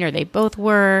pretending, or they both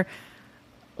were?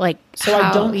 Like,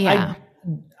 so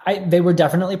they were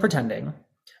definitely pretending,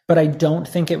 but I don't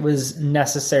think it was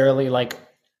necessarily like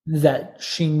that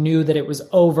she knew that it was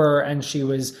over and she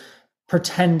was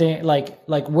pretending like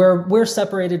we're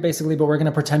separated basically, but we're going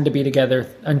to pretend to be together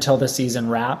until the season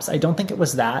wraps. I don't think it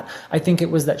was that. I think it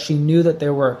was that she knew that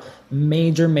there were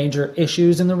major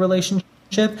issues in the relationship,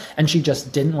 and she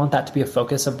just didn't want that to be a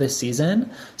focus of this season.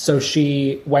 So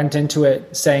she went into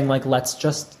it saying like, let's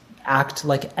just act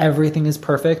like everything is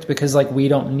perfect, because like we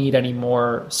don't need any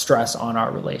more stress on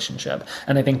our relationship.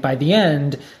 And I think by the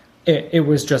end it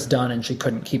was just done, and she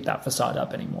couldn't keep that facade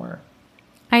up anymore.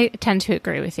 I tend to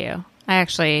agree with you. I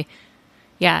actually,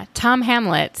 Tom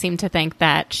Hamlet seemed to think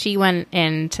that she went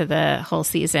into the whole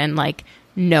season like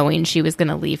knowing she was going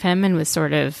to leave him, and was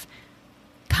sort of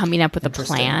coming up with a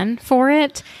plan for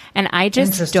it. And I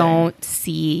just don't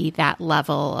see that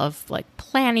level of like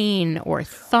planning or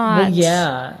thought.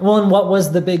 Well, and what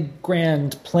was the big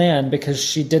grand plan? Because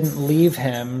she didn't leave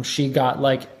him. She got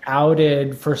like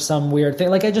outed for some weird thing.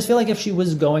 Like, I just feel like if she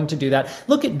was going to do that,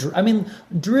 look at Drew. I mean,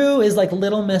 Drew is like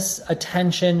Little Miss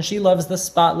Attention. She loves the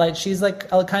spotlight. She's like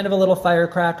kind of a little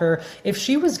firecracker. If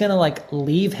she was going to like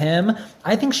leave him,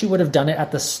 I think she would have done it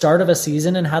at the start of a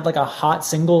season and had like a hot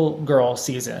single girl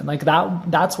season. Like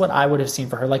that's what I would have seen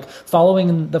for her, like following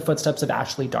in the footsteps of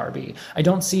Ashley Darby. I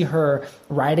don't see her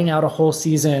riding out a whole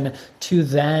season to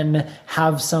then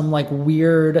have some like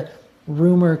weird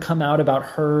rumor come out about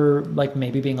her like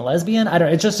maybe being a lesbian. I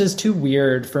don't, it just is too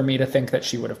weird for me to think that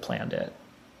she would have planned it.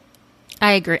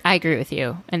 I agree with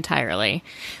you entirely.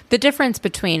 The difference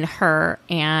between her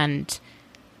and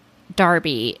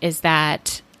Darby is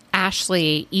that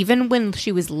Ashley, even when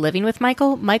she was living with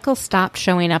Michael stopped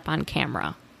showing up on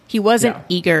camera. He wasn't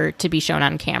eager to be shown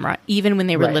on camera, even when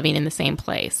they were living in the same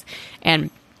place. And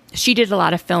she did a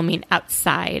lot of filming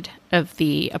outside of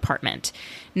the apartment.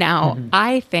 Now,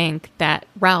 I think that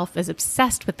Ralph is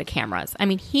obsessed with the cameras. I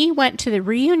mean, he went to the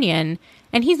reunion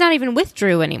and he's not even with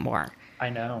Drew anymore. I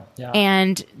know. Yeah.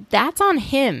 And that's on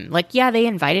him. Like, yeah, they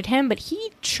invited him, but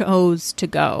he chose to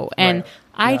go. And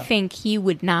I think he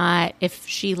would not, if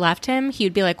she left him, he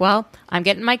would be like, well, I'm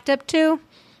getting mic'd up too.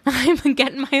 I'm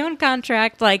getting my own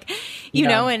contract. Like, you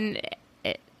know, and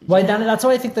that's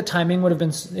why I think the timing would have been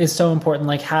is so important.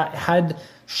 Like had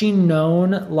she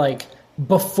known, like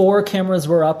before cameras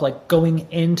were up, like going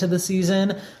into the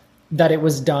season, that it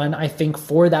was done, I think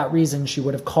for that reason, she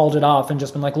would have called it off and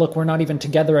just been like, look, we're not even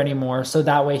together anymore. So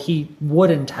that way he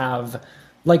wouldn't have,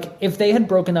 like, if they had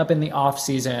broken up in the off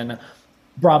season,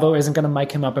 Bravo isn't going to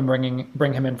mic him up and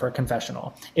bring him in for a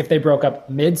confessional. If they broke up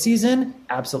mid-season,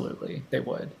 absolutely they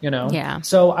would, you know? Yeah.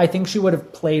 So I think she would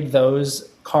have played those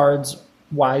cards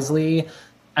wisely,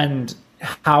 and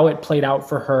how it played out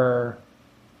for her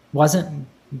wasn't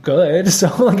good.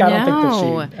 So like,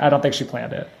 I don't think she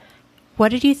planned it. What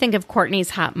did you think of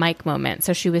Courtney's hot mic moment?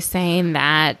 So she was saying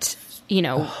that, you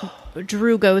know,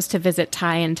 Drew goes to visit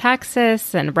Ty in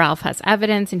Texas and Ralph has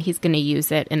evidence and he's going to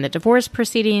use it in the divorce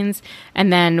proceedings.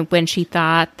 And then when she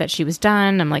thought that she was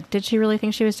done, I'm like, did she really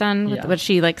think she was done? But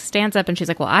she like stands up and she's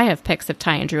like, well, I have pics of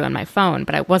Ty and Drew on my phone,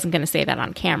 but I wasn't going to say that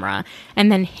on camera.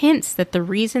 And then hints that the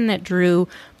reason that Drew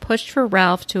pushed for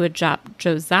Ralph to adopt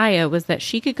Josiah was that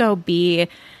she could go be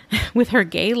with her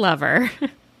gay lover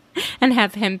and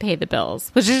have him pay the bills,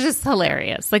 which is just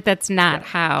hilarious. Like, that's not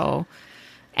how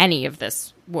any of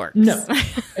this works. No,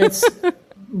 it's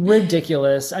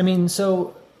ridiculous. I mean,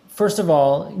 so first of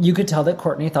all, you could tell that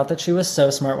Courtney thought that she was so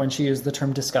smart when she used the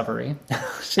term discovery.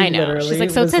 I know. She's like,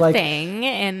 so it's a thing.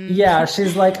 And yeah,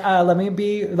 she's like, let me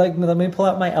pull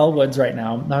out my Elwoods right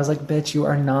now. And I was like, bitch, you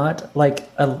are not like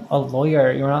a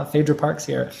lawyer. You're not Phaedra Parks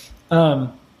here.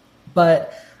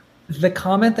 But the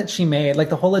comment that she made, like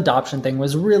the whole adoption thing,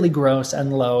 was really gross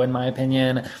and low, in my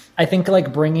opinion. I think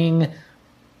like bringing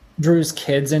Drew's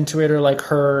kids into it, or like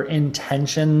her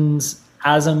intentions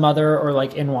as a mother, or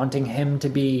like in wanting him to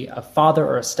be a father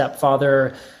or a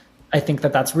stepfather, I think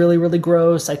that that's really, really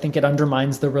gross. I think it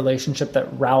undermines the relationship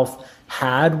that Ralph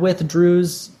had with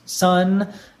Drew's son.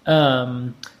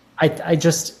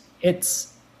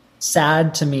 It's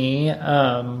sad to me,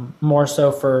 more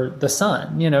so for the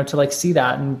son, you know, to like see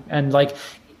that and like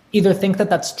either think that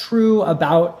that's true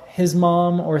about his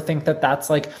mom, or think that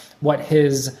that's like what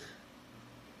his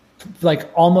like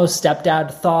almost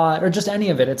stepdad thought, or just any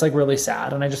of it. It's like really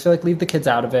sad. And I just feel like leave the kids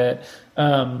out of it.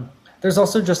 There's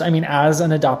also just, I mean, as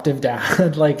an adoptive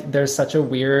dad, like there's such a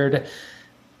weird,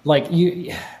 like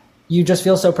you just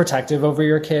feel so protective over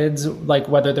your kids, like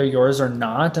whether they're yours or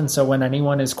not. And so when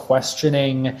anyone is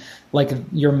questioning like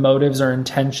your motives or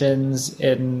intentions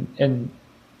in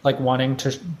like wanting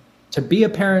to be a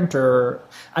parent, or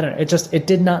I don't know, it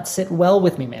did not sit well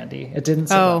with me, Mandy. It didn't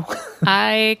sit well.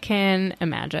 I can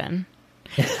imagine.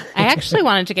 I actually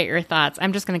wanted to get your thoughts.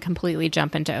 I'm just going to completely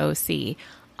jump into OC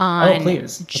on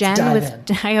please. Jen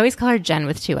with, I always call her Jen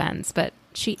with two N's, but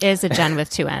she is a Jen with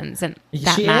two N's, and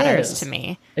that matters to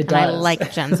me. It does. And I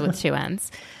like Jens with two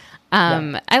N's.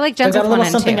 I like Jens with one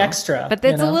N something too, extra, but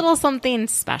it's a little something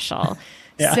special.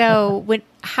 Yeah. So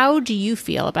how do you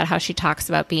feel about how she talks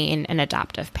about being an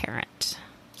adoptive parent?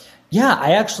 Yeah,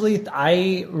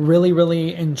 I really,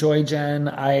 really enjoy Jen.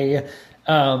 I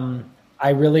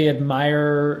really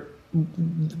admire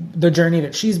the journey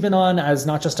that she's been on as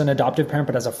not just an adoptive parent,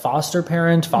 but as a foster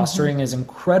parent. Fostering is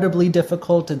incredibly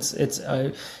difficult. It's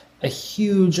a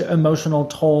huge emotional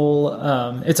toll.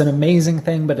 It's an amazing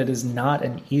thing, but it is not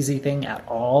an easy thing at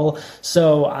all.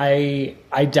 So I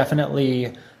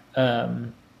definitely,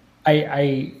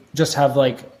 I just have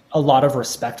like a lot of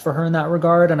respect for her in that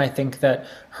regard. And I think that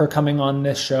her coming on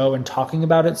this show and talking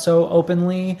about it so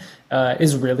openly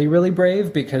is really, really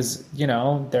brave, because, you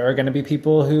know, there are going to be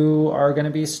people who are going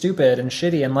to be stupid and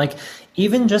shitty. And like,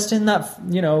 even just in that,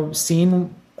 you know,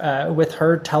 scene with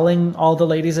her telling all the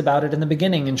ladies about it in the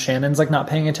beginning, and Shannon's like not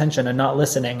paying attention and not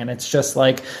listening. And it's just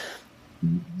like,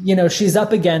 you know, she's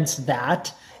up against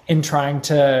that in trying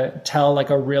to tell like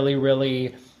a really,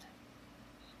 really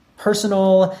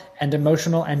personal and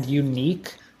emotional and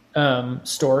unique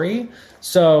story.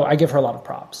 So I give her a lot of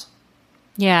props.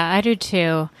 Yeah, I do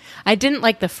too. I didn't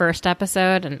like the first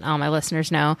episode, and all my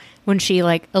listeners know, when she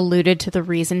like alluded to the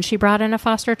reason she brought in a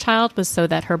foster child was so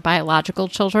that her biological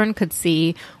children could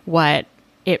see what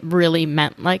it really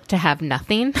meant like to have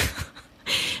nothing.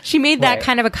 She made that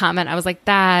kind of a comment. I was like,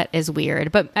 that is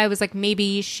weird. But I was like,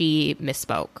 maybe she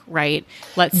misspoke, right?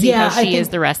 Let's see how she is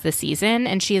the rest of the season.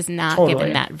 And she is not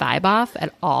given that vibe off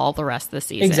at all the rest of the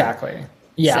season. Exactly.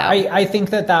 Yeah, so. I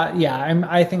think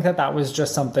I think that was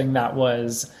just something that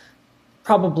was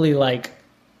probably like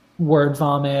word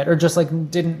vomit, or just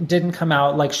like didn't come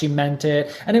out like she meant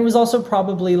it. And it was also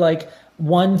probably like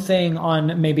one thing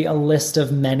on maybe a list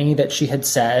of many that she had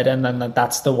said, and then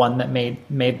that's the one that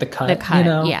made the cut.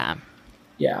 Yeah.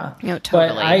 Yeah. No,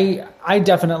 totally. But I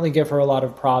definitely give her a lot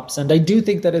of props, and I do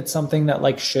think that it's something that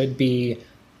like should be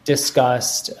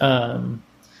discussed.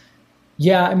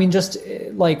 Yeah, I mean, just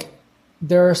like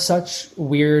there are such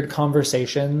weird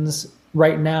conversations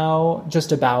right now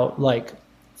just about like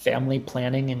family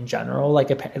planning in general.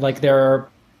 Like there are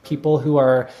people who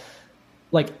are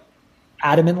like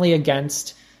adamantly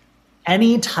against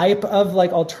any type of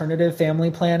like alternative family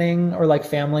planning or like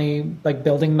family like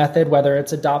building method, whether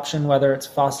it's adoption, whether it's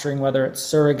fostering, whether it's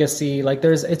surrogacy. Like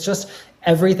it's just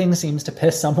everything seems to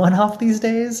piss someone off these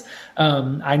days.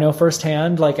 I know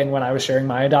firsthand, like, and when I was sharing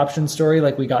my adoption story,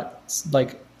 like we got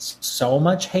like so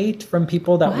much hate from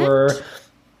people that were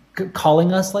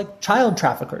calling us like child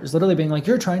traffickers, literally being like,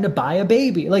 you're trying to buy a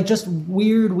baby, like just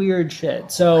weird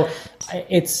shit. So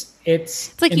it's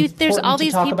like there's all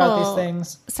these talk people about these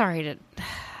things. Sorry to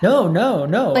No.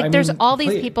 Like there's all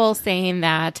these people saying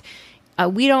that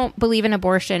we don't believe in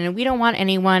abortion and we don't want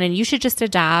anyone and you should just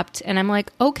adopt. And I'm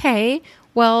like, okay,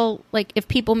 well, like if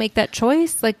people make that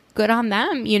choice, like good on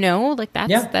them, like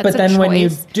that's but then choice. When you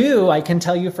do, I can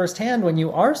tell you firsthand, when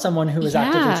you are someone who is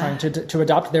actively trying to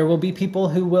adopt, there will be people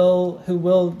who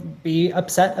will be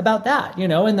upset about that,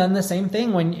 and then the same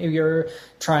thing when you're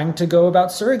trying to go about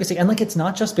surrogacy. And like, it's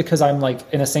not just because I'm like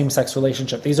in a same-sex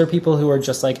relationship. These are people who are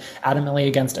just like adamantly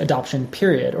against adoption,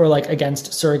 period, or like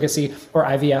against surrogacy or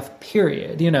IVF,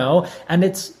 period, and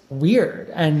it's weird.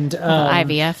 And the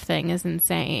IVF thing is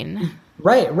insane.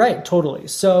 Right, totally.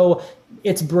 So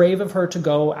it's brave of her to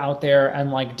go out there and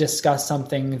like discuss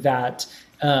something that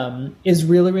is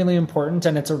really, really important,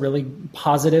 and it's a really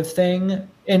positive thing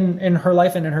in her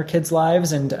life and in her kids'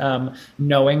 lives. And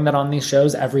knowing that on these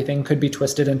shows everything could be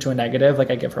twisted into a negative, like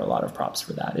I give her a lot of props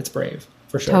for that. It's brave,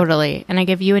 for sure. Totally. And I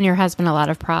give you and your husband a lot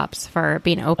of props for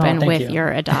being open with your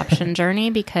adoption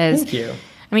journey, because Thank you.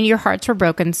 I mean, your hearts were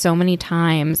broken so many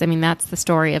times. I mean, that's the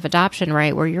story of adoption,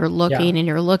 right? Where you're looking and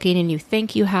you're looking and you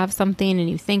think you have something and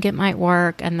you think it might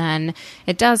work, and then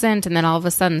it doesn't. And then all of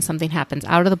a sudden something happens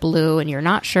out of the blue and you're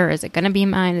not sure, is it going to be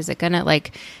mine? Is it going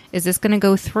to is this going to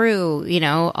go through,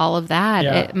 all of that?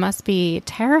 Yeah. It must be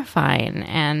terrifying.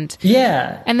 And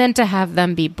yeah. And then to have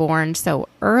them be born so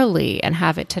early and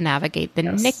have it to navigate the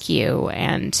NICU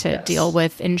and to deal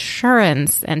with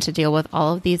insurance and to deal with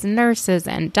all of these nurses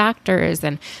and doctors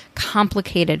and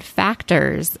complicated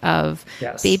factors of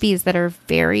babies that are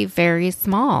very, very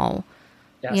small.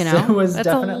 Yes, it was that's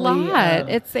definitely a lot.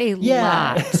 It's a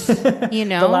lot.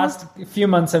 The last few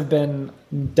months have been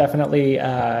definitely,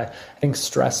 I think,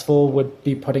 stressful would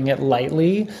be putting it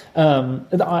lightly.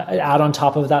 Add on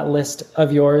top of that list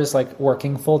of yours, like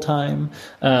working full time,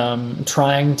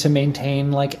 trying to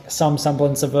maintain like some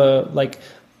semblance of a like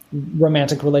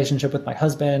romantic relationship with my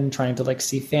husband, trying to like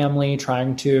see family,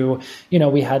 trying to,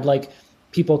 we had like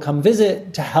people come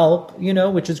visit to help,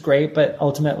 which is great. But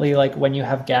ultimately, like when you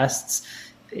have guests,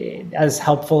 as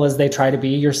helpful as they try to be,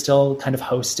 you're still kind of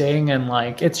hosting, and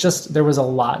like it's just, there was a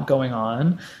lot going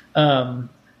on.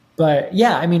 But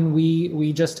yeah, I mean,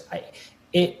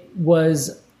 it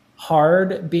was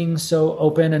hard being so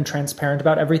open and transparent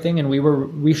about everything, and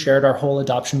we shared our whole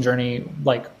adoption journey,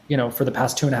 like, for the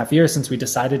past 2.5 years since we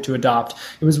decided to adopt.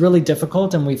 It was really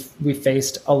difficult, and we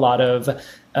faced a lot of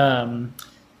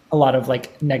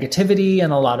like negativity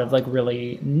and a lot of like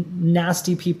really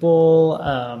nasty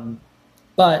people.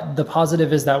 But the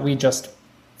positive is that we just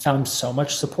found so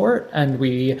much support, and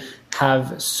we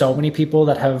have so many people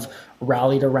that have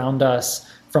rallied around us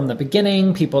from the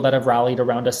beginning, people that have rallied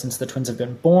around us since the twins have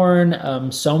been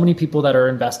born, so many people that are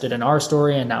invested in our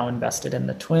story and now invested in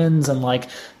the twins. And like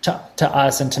to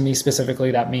us and to me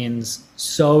specifically, that means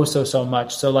so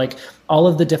much. So like all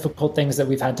of the difficult things that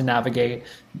we've had to navigate,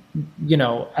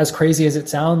 as crazy as it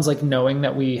sounds, like knowing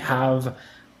that we have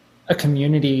a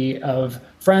community of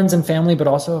friends and family, but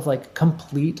also of like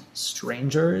complete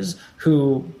strangers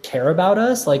who care about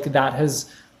us, like that has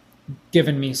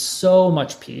given me so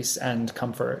much peace and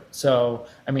comfort. So,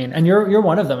 I mean, and you're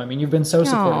one of them. I mean, you've been so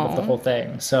supportive of the whole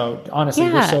thing. So honestly,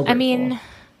 we're so grateful. I mean,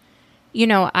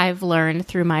 I've learned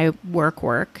through my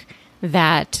work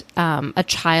that a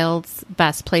child's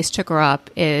best place to grow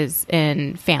up is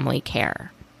in family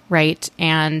care, right?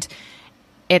 And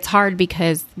it's hard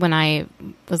because when I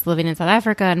was living in South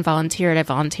Africa and I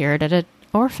volunteered at an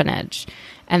orphanage.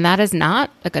 And that is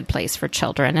not a good place for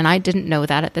children. And I didn't know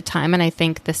that at the time. And I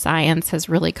think the science has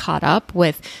really caught up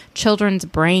with children's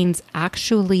brains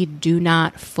actually do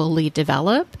not fully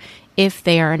develop if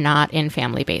they are not in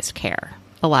family-based care.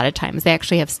 A lot of times they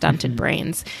actually have stunted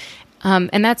brains.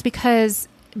 And that's because,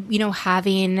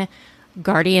 having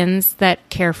guardians that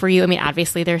care for you. I mean,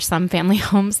 obviously there's some family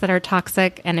homes that are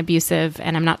toxic and abusive,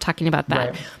 and I'm not talking about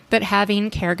that, Right. but having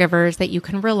caregivers that you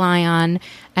can rely on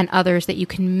and others that you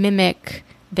can mimic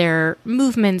their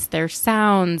movements, their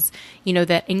sounds, you know,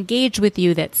 that engage with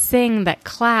you, that sing, that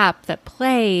clap, that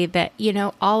play, that, you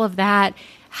know, all of that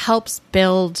helps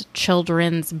build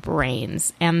children's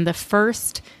brains. And the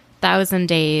first 1,000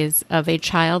 days of a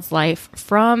child's life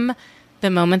from the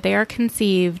moment they are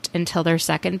conceived until their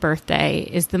second birthday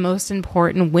is the most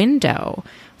important window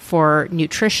for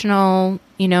nutritional,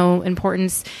 you know,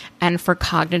 importance and for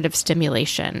cognitive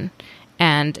stimulation.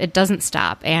 And it doesn't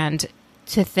stop. And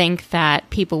to think that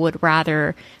people would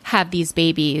rather have these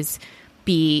babies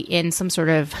be in some sort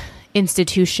of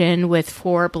institution with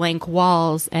 4 blank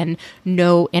walls and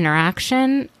no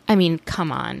interaction. I mean,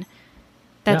 come on.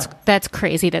 That's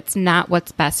crazy. That's not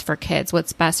what's best for kids.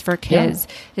 What's best for kids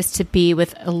is to be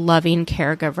with a loving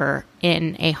caregiver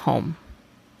in a home.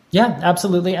 Yeah,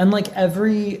 absolutely. And like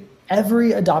every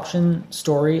adoption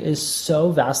story is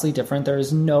so vastly different. There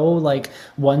is no like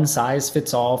one size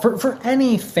fits all for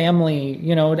any family,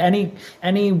 you know,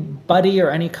 any buddy or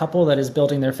any couple that is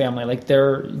building their family. Like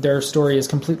their story is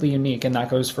completely unique, and that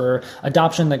goes for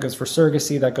adoption, that goes for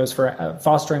surrogacy, that goes for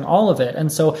fostering, all of it. And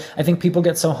so I think people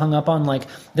get so hung up on like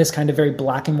this kind of very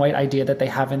black and white idea that they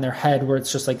have in their head, where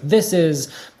it's just like, this is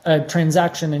a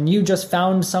transaction and you just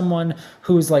found someone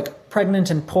who's like pregnant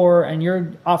and poor and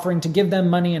you're offering to give them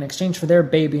money in exchange for their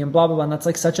baby and blah, blah, blah. And that's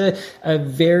like such a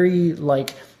very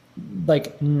like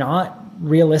not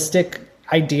realistic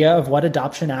idea of what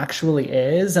adoption actually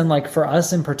is. And like for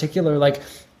us in particular, like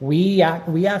we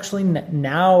actually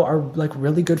now are like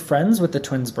really good friends with the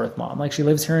twins' birth mom. Like she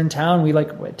lives here in town. We like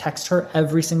text her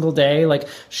every single day. Like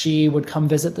she would come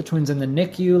visit the twins in the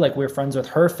NICU. Like we're friends with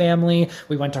her family.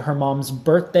 We went to her mom's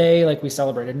birthday. Like we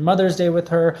celebrated Mother's Day with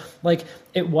her. Like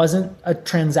it wasn't a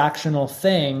transactional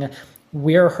thing.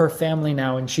 We're her family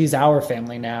now and she's our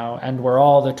family now, and we're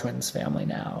all the twins' family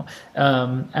now.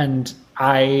 And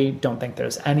I don't think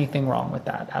there's anything wrong with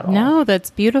that at all. No, that's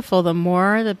beautiful. The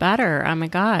more, the better. Oh my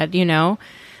God. You know,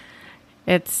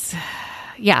 it's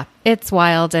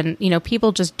wild. And, you know,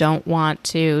 people just don't want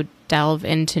to delve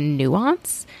into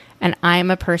nuance. And I'm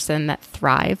a person that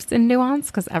thrives in nuance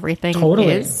because everything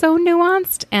is so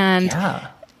nuanced. And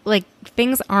like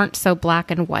things aren't so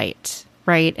black and white.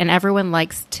 Right. And everyone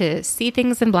likes to see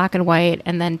things in black and white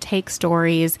and then take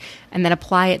stories and then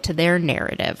apply it to their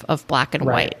narrative of black and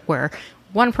white, where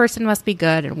one person must be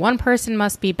good and one person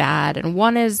must be bad. And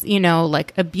one is, you know,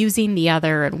 like abusing the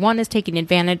other, and one is taking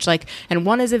advantage, like, and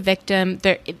one is a victim.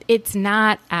 It's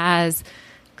not as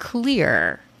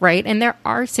clear. Right. And there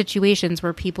are situations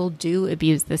where people do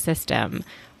abuse the system,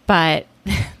 but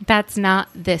that's not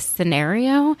this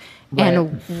scenario. Right.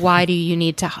 And why do you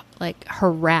need to like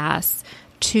harass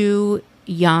 2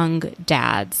 young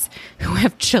dads who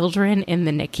have children in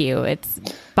the NICU? It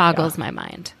boggles my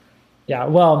mind. Yeah.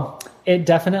 Well, it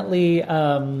definitely,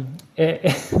 that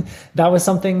was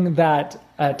something that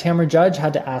Tamara Judge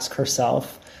had to ask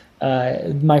herself.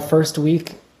 My first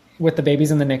week with the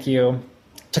babies in the NICU,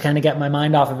 to kind of get my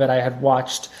mind off of it, I had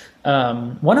watched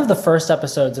one of the first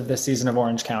episodes of this season of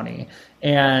Orange County,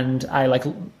 and I like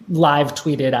live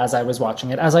tweeted as I was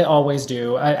watching it, as I always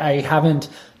do. I haven't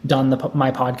done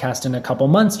my podcast in a couple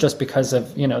months just because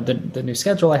of, you know, the new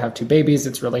schedule. I have 2 babies.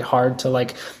 It's really hard to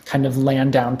like kind of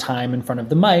land down time in front of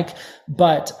the mic,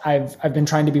 but I've been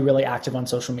trying to be really active on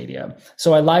social media.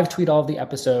 So I live tweet all of the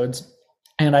episodes.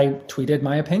 And I tweeted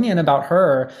my opinion about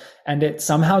her, and it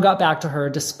somehow got back to her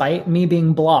despite me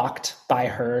being blocked by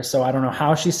her. So I don't know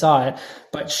how she saw it,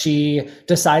 but she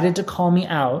decided to call me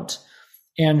out,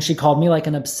 and she called me like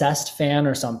an obsessed fan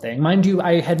or something. Mind you,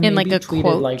 I had in maybe like a tweeted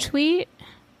quote like tweet.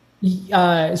 She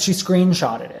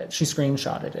screenshotted it.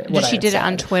 Did she did it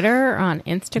on Twitter or on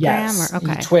Instagram? Yes, or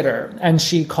okay, Twitter. And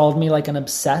she called me like an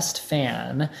obsessed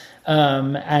fan,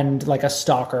 and like a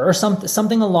stalker or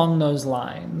something along those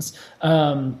lines.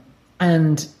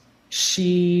 And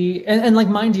she, and like,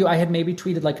 mind you, I had maybe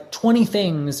tweeted like 20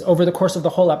 things over the course of the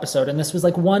whole episode. And this was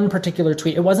like one particular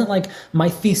tweet. It wasn't like my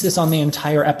thesis on the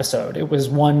entire episode. It was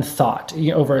one thought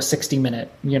over a 60-minute,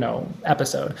 you know,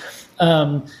 episode.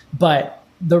 But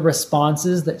the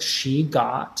responses that she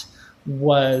got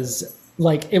was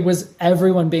like, it was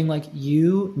everyone being like,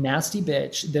 "You nasty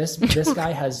bitch. This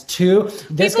guy has two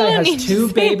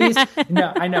babies."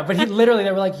 No, I know. But they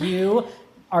were like, "You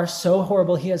are so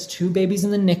horrible. He has 2 babies in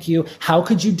the NICU. How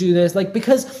could you do this?" Like,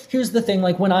 because here's the thing,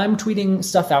 like when I'm tweeting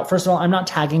stuff out, first of all, I'm not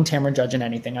tagging Tamara Judge in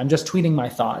anything. I'm just tweeting my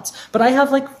thoughts. But I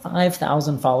have like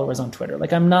 5,000 followers on Twitter.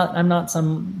 Like I'm not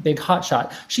some big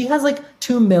hotshot. She has like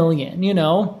 2 million, you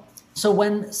know? So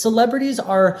when celebrities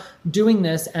are doing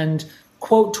this and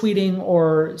quote tweeting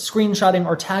or screenshotting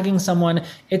or tagging someone,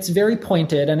 it's very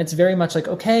pointed and it's very much like,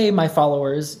 okay, my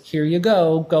followers, here you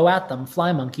go at them,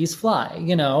 fly monkeys fly,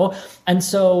 you know? And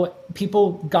so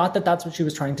people got that that's what she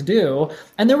was trying to do.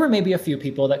 And there were maybe a few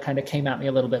people that kind of came at me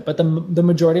a little bit, but the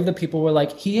majority of the people were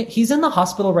like, he's in the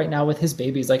hospital right now with his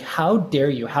babies. Like, how dare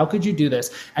you? How could you do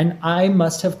this? And I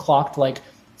must have clocked like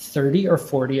 30 or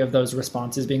 40 of those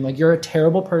responses being like, you're a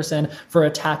terrible person for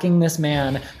attacking this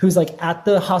man who's like at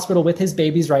the hospital with his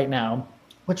babies right now,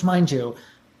 which, mind you,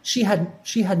 she had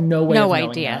no way of knowing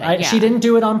idea. That. She didn't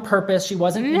do it on purpose. She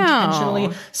wasn't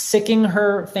intentionally sicking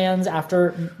her fans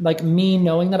after like me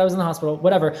knowing that I was in the hospital,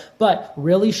 whatever. But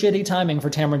really shitty timing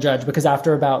for Tamra Judge, because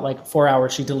after about like 4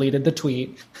 hours, she deleted the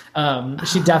tweet.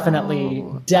 She definitely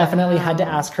had to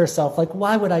ask herself, like,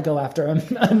 why would I go after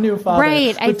a new father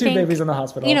with two babies in the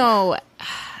hospital? You know,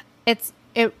 it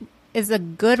is a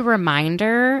good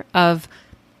reminder of,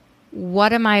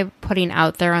 what am I putting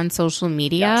out there on social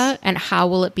media and how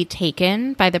will it be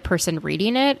taken by the person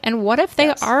reading it? And what if they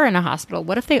are in a hospital?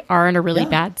 What if they are in a really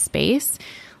bad space?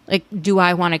 Like, do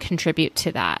I want to contribute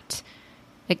to that?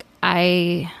 Like,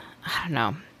 I don't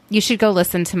know. You should go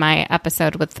listen to my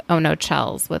episode with Oh No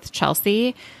Chels with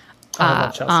Chelsea,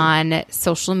 on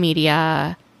social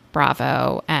media,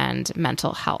 Bravo, and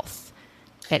mental health.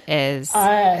 It is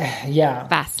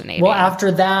fascinating. Well,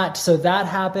 after that, so that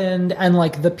happened, and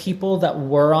like the people that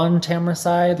were on Tamra's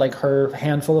side, like her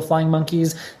handful of flying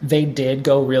monkeys, they did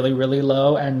go really, really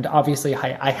low. And obviously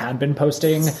I had been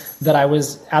posting that I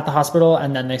was at the hospital,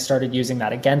 and then they started using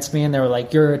that against me, and they were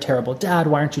like, you're a terrible dad.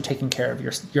 Why aren't you taking care of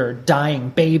your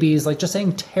dying babies? Like, just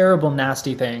saying terrible,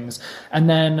 nasty things. And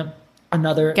then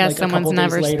guess someone's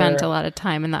never spent a lot of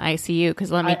time in the ICU,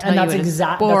 because let me tell you, it is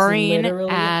boring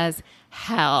as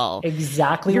hell.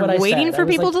 Exactly what I said. You're waiting for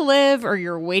people to live, or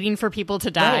you're waiting for people to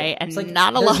die, and like,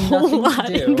 not a whole lot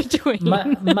in between.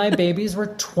 My babies were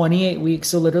 28 weeks,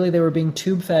 so literally they were being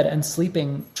tube fed and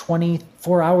sleeping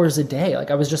 24 hours a day.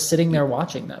 Like, I was just sitting there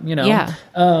watching them, you know? Yeah.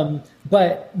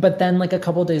 But then like a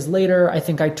couple of days later, I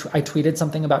think I tweeted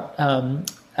something about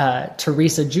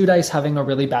Teresa Giudice having a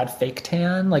really bad fake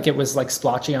tan. Like, it was like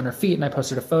splotchy on her feet, and I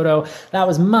posted a photo. That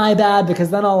was my bad,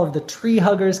 because then all of the tree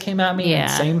huggers came at me.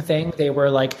 And same thing. They were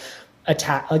like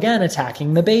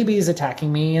attacking the babies,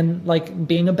 attacking me, and like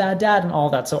being a bad dad and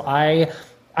all that. So I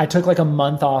took like a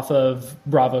month off of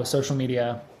Bravo social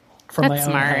media for my own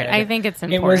smart. head. I think it's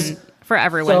important for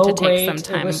everyone to take some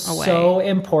time away. So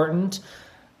important.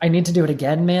 I need to do it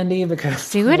again, Mandy,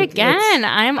 because do it again.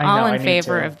 I'm all in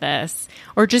favor of this.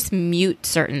 Or just mute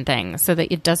certain things so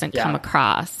that it doesn't come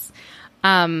across.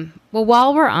 Well,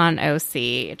 while we're on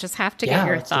OC, just have to get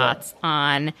your thoughts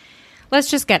on, let's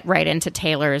just get right into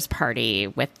Taylor's party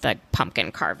with the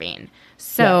pumpkin carving.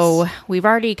 So we've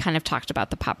already kind of talked about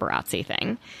the paparazzi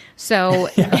thing. So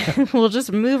we'll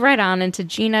just move right on into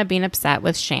Gina being upset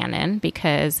with Shannon,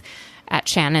 because at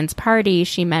Shannon's party,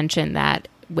 she mentioned that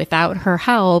without her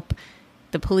help,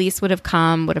 the police would have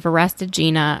come, would have arrested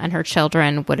Gina, and her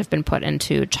children would have been put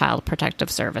into Child Protective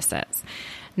Services.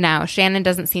 Now, Shannon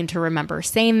doesn't seem to remember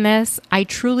saying this. I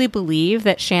truly believe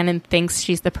that Shannon thinks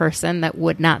she's the person that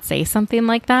would not say something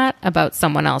like that about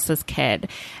someone else's kid.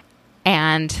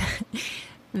 And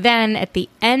then at the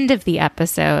end of the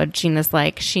episode, Gina's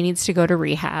like, she needs to go to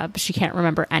rehab. She can't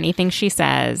remember anything she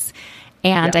says.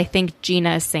 And I think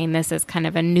Gina is saying this as kind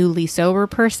of a newly sober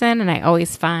person. And I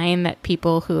always find that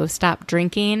people who have stopped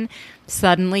drinking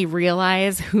suddenly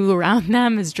realize who around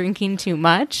them is drinking too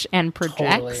much and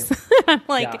projects. Totally. I'm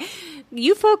like,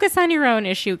 you focus on your own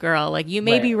issue, girl. Like, you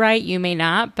may be right, you may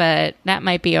not, but that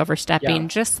might be overstepping,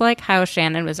 just like how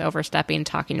Shannon was overstepping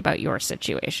talking about your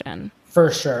situation. For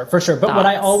sure. But what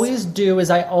I always do is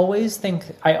I always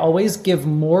give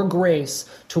more grace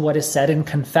to what is said in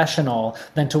confessional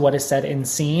than to what is said in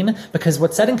scene, because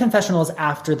what's said in confessional is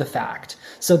after the fact.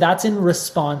 So that's in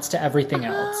response to everything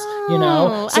else, you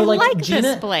know? So I like Gina,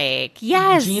 this, Blake.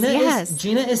 Yes.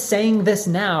 Gina is saying this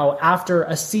now after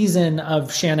a season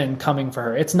of Shannon coming for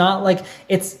her. It's not like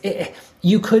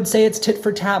you could say it's tit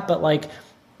for tat, but like,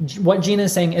 what Gina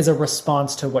is saying is a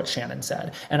response to what Shannon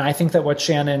said. And I think that what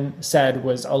Shannon said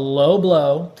was a low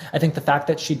blow. I think the fact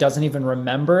that she doesn't even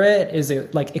remember it is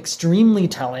like extremely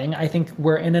telling. I think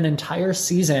we're in an entire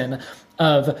season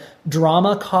of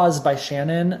drama caused by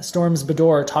Shannon Storms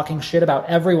Bedore talking shit about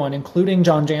everyone, including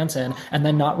John Jansen, and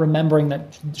then not remembering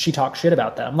that she talked shit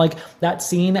about them. Like that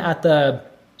scene at the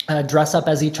dress up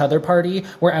as each other party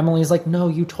where Emily's like, no,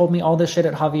 you told me all this shit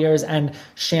at Javier's, and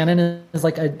Shannon is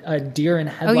like a deer in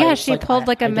headlights. Oh yeah, she pulled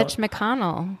like a Mitch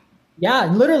McConnell. Yeah,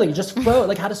 literally just froze,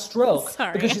 like had a stroke.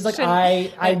 Sorry, because she's like,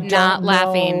 I don't not know.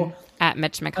 laughing at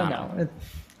Mitch Oh, McConnell. no,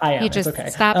 I am. You It's just okay.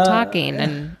 stop talking,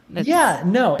 and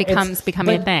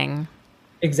becoming a thing.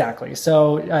 Exactly.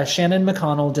 So Shannon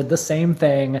McConnell did the same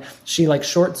thing. She like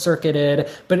short circuited,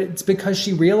 but it's because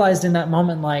she realized in that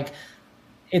moment, like,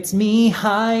 it's me.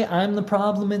 Hi, I'm the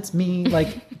problem. It's me.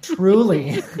 Like,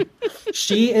 truly,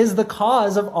 she is the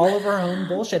cause of all of her own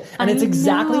bullshit. And it's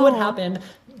exactly what happened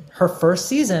her first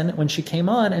season when she came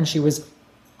on and she was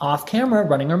off camera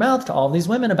running her mouth to all these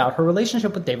women about her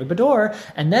relationship with David Bador.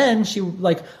 And then she,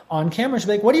 like, on camera, she'd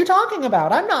be like, what are you talking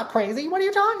about? I'm not crazy. What are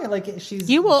you talking? Like,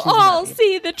 you will all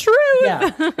see the truth.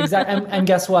 Yeah, exactly. And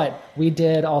guess what? We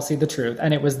did all see the truth.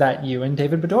 And it was that you and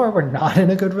David Bador were not in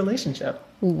a good relationship.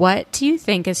 What do you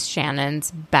think is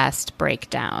Shannon's best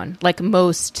breakdown? Like,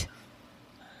 most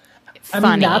funny?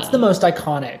 I mean, that's the most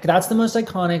iconic.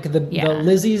 The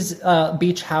Lizzie's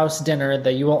beach house dinner,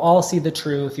 that you will all see the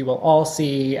truth. You will all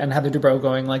see, and Heather Dubrow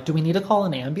going like, do we need to call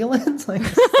an ambulance? Like,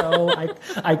 so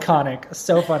iconic.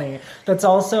 So funny. That's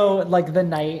also like the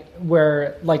night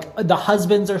where like the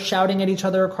husbands are shouting at each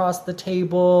other across the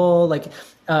table. Like,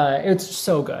 it's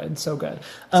so good. So good.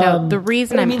 So the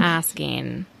reason I'm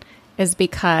asking is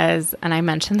because, and I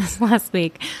mentioned this last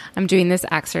week, I'm doing this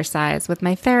exercise with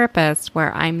my therapist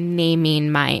where I'm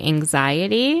naming my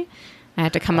anxiety. I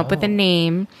had to come up with a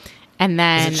name, and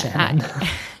then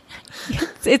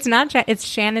it's not. It's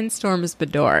Shannon Storms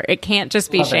Bador. It can't just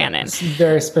be Love Shannon. It's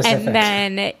very specific. And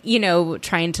then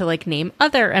trying to like name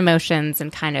other emotions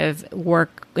and kind of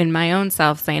work in my own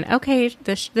self, saying, okay,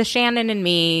 the Shannon in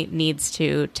me needs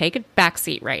to take a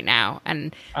backseat right now,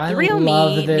 and the real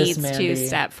me needs to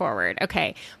step forward.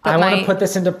 Okay, but I want to put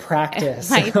this into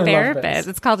practice. My therapist,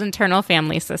 it's called internal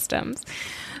family systems.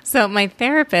 So my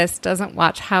therapist doesn't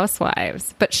watch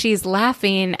Housewives, but she's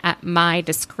laughing at my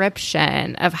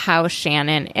description of how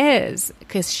Shannon is,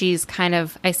 because she's kind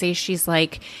of, I say she's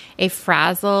like a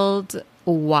frazzled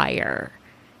wire.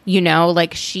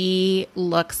 Like she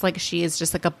looks like she is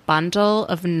just like a bundle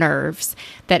of nerves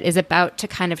that is about to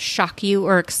kind of shock you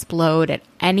or explode at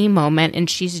any moment. And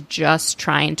she's just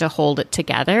trying to hold it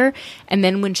together. And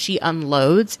then when she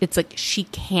unloads, it's like she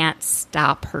can't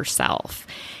stop herself.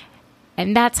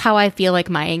 And that's how I feel like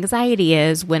my anxiety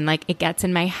is when like it gets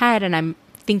in my head and I'm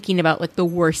thinking about like the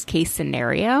worst case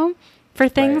scenario for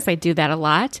things. Right. I do that a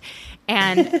lot.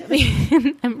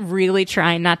 And I'm really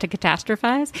trying not to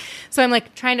catastrophize. So I'm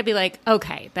like trying to be like,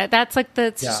 okay, that's like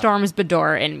the Storms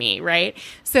Bador in me, right?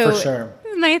 So for sure.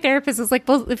 My therapist was like,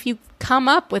 well, if you come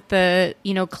up with the,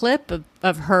 clip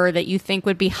of her that you think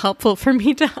would be helpful for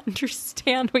me to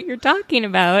understand what you're talking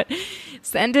about,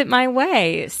 send it my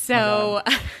way. So,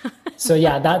 so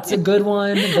yeah, that's a good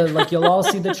one. You'll all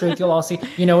see the truth. You'll all see,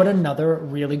 you know what another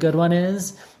really good one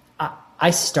is? I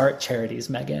start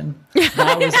charities, Megan.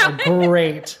 That was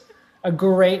a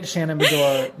great Shannon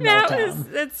Bador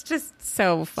meltdown. It's just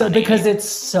so funny. So, because it's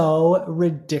so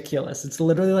ridiculous. It's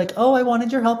literally like, oh, I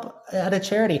wanted your help at a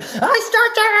charity.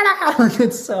 I start charity.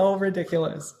 It's so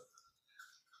ridiculous.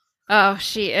 Oh,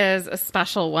 she is a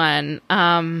special one.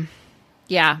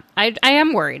 Yeah, I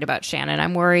am worried about Shannon.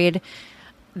 I'm worried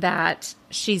that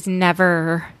she's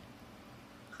never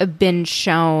been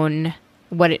shown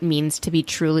what it means to be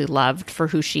truly loved for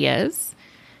who she is,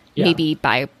 maybe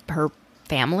by her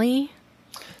family.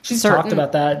 She's talked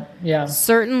about that, yeah.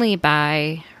 Certainly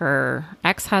by her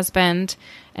ex-husband,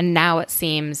 and now it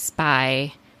seems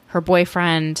by her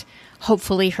boyfriend.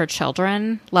 Hopefully her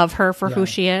children love her for who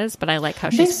she is, but I like how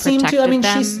she's protected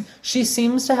them. She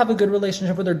seems to have a good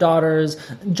relationship with her daughters.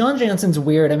 John Jansen's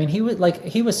weird. I mean, he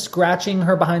was scratching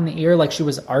her behind the ear like she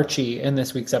was Archie in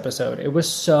this week's episode. It was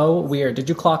so weird. Did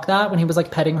you clock that when he was like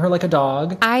petting her like a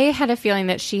dog? I had a feeling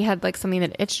that she had like something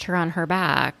that itched her on her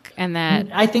back, and that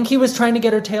I think he was trying to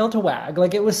get her tail to wag.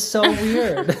 Like, it was so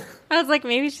weird. I was like,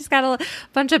 maybe she's got a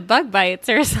bunch of bug bites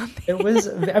or something. It was,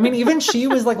 I mean, even she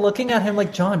was like looking at him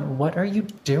like, John, what are you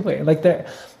doing? Like,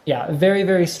 very,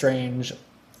 very strange.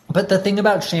 But the thing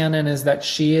about Shannon is that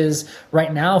she is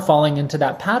right now falling into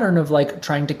that pattern of like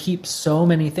trying to keep so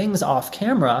many things off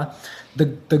camera. The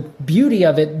beauty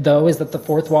of it, though, is that the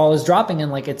fourth wall is dropping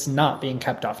and like it's not being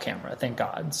kept off camera. Thank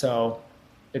God. So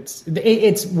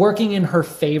it's working in her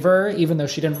favor, even though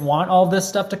she didn't want all this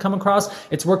stuff to come across.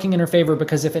 It's working in her favor,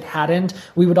 because if it hadn't,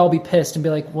 we would all be pissed and be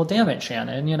like, well, damn it,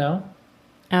 Shannon,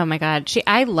 Oh my God.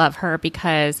 I love her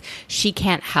because she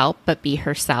can't help but be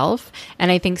herself.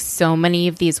 And I think so many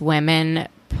of these women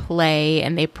play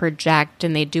and they project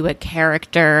and they do a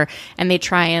character and they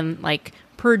try and like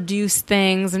produce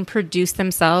things and produce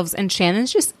themselves. And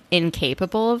Shannon's just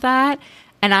incapable of that.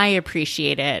 And I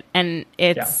appreciate it. And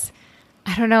it's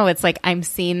I don't know. It's like I'm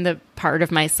seeing the part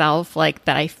of myself like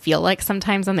that I feel like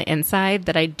sometimes on the inside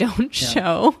that I don't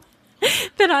show.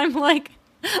 That I'm like,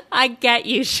 I get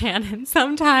you, Shannon.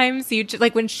 Sometimes you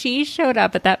like when she showed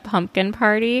up at that pumpkin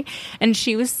party and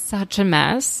she was such a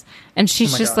mess and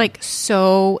she's just like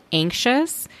so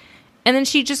anxious and then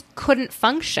she just couldn't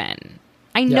function.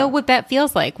 I know what that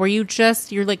feels like where you're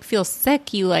like feel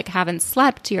sick. You like haven't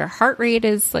slept. Your heart rate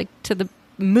is like to the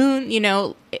moon, you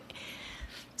know.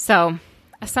 So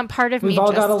some part of We've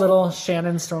all got a little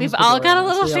Shannon Storms. We've all got a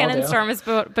little Shannon Storms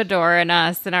Bador in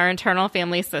us in our internal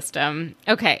family system.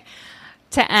 Okay.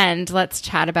 To end, let's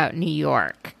chat about New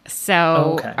York.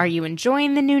 So Are you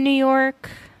enjoying the new New York?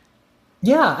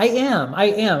 Yeah, I am.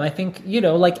 I think, you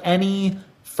know, like any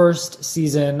first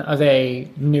season of a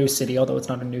new city, although it's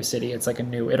not a new city, it's like a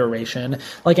new iteration.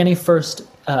 Like any first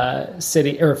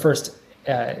city or first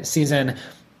season,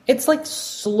 it's like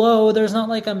slow. There's not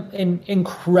like an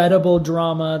incredible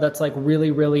drama that's like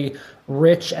really, really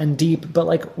rich and deep, but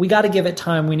like we got to give it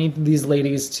time. We need these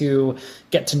ladies to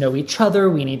get to know each other.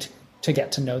 We need to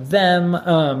get to know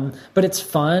them. But it's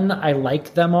fun. I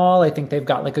like them all. I think they've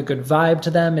got like a good vibe to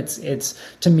them. It's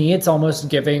to me, it's almost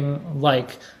giving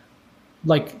like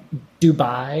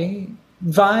Dubai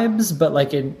vibes, but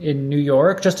like in New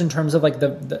York, just in terms of like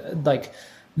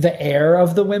the air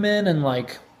of the women and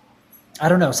like, I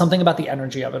don't know, something about the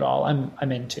energy of it all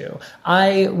I'm into.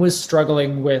 I was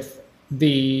struggling with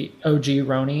the OG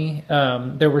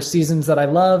Roni. There were seasons that I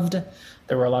loved.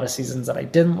 There were a lot of seasons that I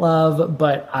didn't love,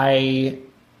 but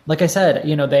like I said,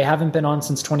 you know, they haven't been on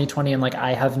since 2020. And like,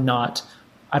 I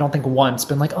don't think once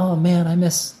been like, oh man, I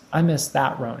miss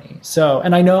that Roni. So,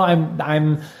 and I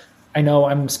know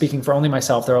I'm speaking for only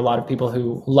myself. There are a lot of people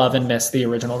who love and miss the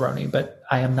original Roni, but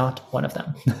I am not one of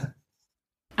them.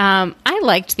 I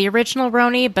liked the original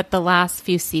Roni, but the last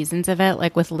few seasons of it,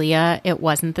 like with Leah, it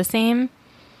wasn't the same.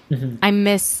 Mm-hmm. I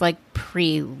miss like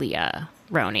pre-Leah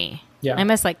Roni. Yeah. I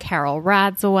miss like Carol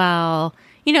Radzewell,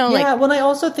 you know, like. Yeah, well, I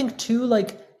also think too,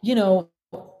 like, you know,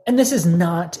 and this is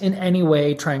not in any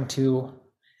way trying to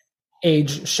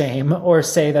age shame or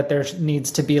say that there needs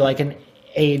to be like an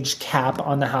age cap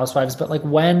on the housewives, but like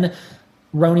when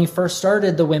Roni first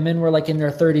started, the women were like in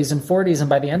their 30s and 40s, and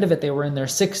by the end of it, they were in their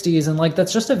 60s, and like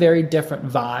that's just a very different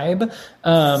vibe.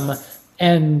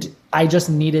 And I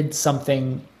just needed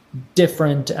something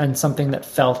different and something that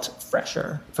felt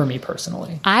fresher for me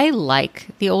personally. I like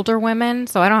the older women,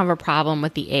 so I don't have a problem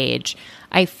with the age.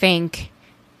 I think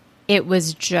it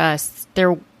was just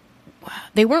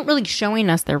they weren't really showing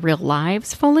us their real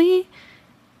lives fully.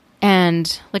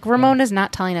 And like Ramona's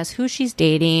not telling us who she's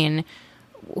dating,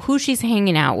 who she's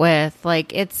hanging out with.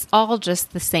 Like it's all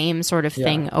just the same sort of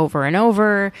thing over and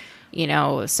over. You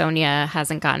know, Sonia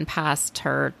hasn't gotten past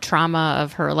her trauma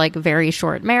of her like very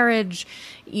short marriage,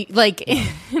 like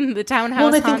in the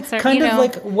townhouse concert. Kind of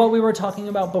like what we were talking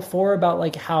about before about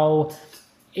like how,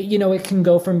 you know, it can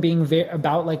go from being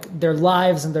about like their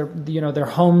lives and their, you know, their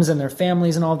homes and their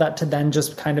families and all that to then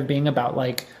just kind of being about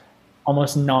like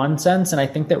almost nonsense. And I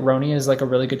think that Roni is like a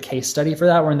really good case study for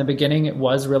that, where in the beginning it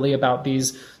was really about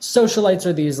these socialites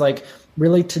or these like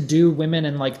really to-do women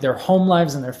and like their home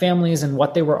lives and their families and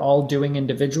what they were all doing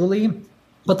individually.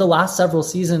 But the last several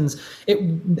seasons,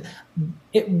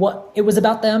 it was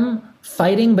about them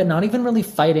fighting, but not even really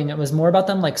fighting. It was more about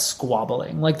them like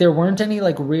squabbling. Like there weren't any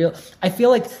like real, I feel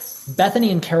like Bethany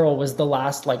and Carol was the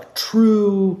last like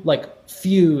true like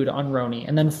feud on Roni.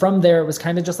 And then from there, it was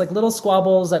kind of just like little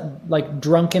squabbles at like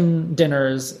drunken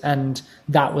dinners. And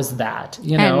that was that,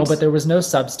 you know, but there was no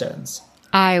substance.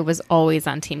 I was always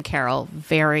on Team Carol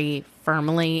very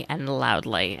firmly and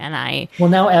loudly. And well,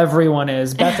 now everyone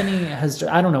is. Bethany has,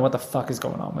 I don't know what the fuck is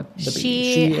going on with the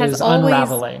She is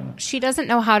unraveling. She doesn't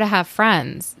know how to have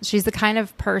friends. She's the kind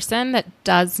of person that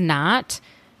does not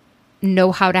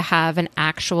know how to have an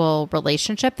actual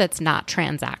relationship that's not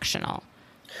transactional.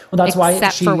 Well, that's why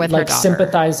she like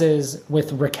sympathizes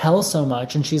with Raquel so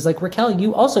much. And she's like, Raquel,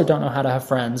 you also don't know how to have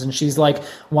friends. And she's like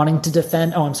wanting to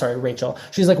defend, Rachel.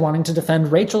 She's like wanting to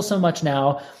defend Rachel so much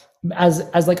now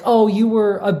as like, oh, you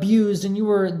were abused and you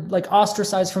were like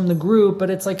ostracized from the group. But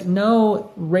it's like,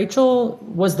 no, Rachel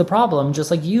was the problem.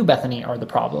 Just like you, Bethany, are the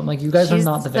problem. Like you guys are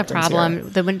not the victims. The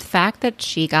problem, the fact that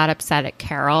she got upset at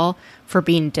Carol for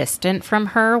being distant from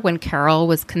her when Carol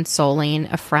was consoling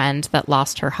a friend that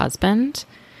lost her husband.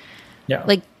 Yeah.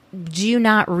 Like, do you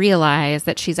not realize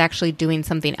that she's actually doing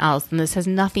something else? And this has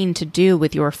nothing to do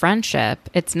with your friendship.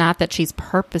 It's not that she's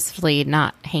purposefully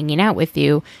not hanging out with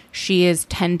you. She is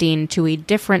tending to a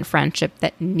different friendship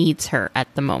that needs her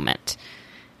at the moment.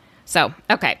 So,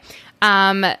 okay.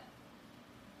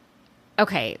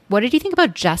 Okay, what did you think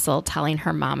about Jessel telling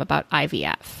her mom about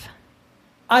IVF?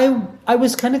 I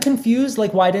was kind of confused,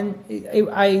 like I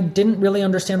didn't really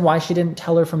understand why she didn't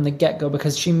tell her from the get-go,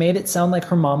 because she made it sound like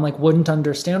her mom like wouldn't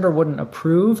understand or wouldn't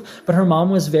approve, but her mom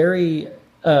was very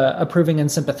approving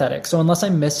and sympathetic. So unless I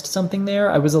missed something there,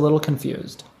 I was a little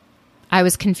confused. I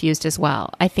was confused as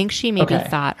well. I think she maybe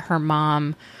thought her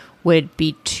mom would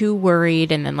be too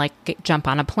worried and then like jump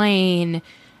on a plane,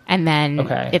 and then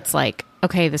it's like,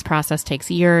 okay, this process takes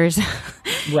years.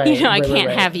 Right, I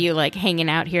can't have you like hanging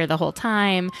out here the whole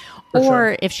time.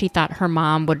 Or if she thought her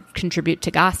mom would contribute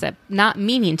to gossip, not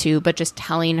meaning to, but just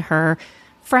telling her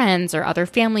friends or other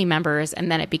family members, and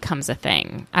then it becomes a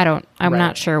thing. I'm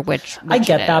not sure which I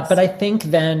get that, but I think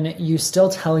then you still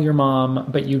tell your mom,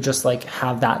 but you just like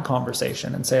have that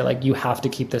conversation and say like, you have to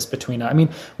keep this between us. I mean,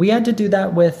 we had to do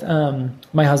that with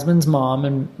my husband's mom,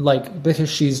 and like, because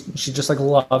she just like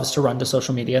loves to run to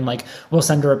social media, and like we'll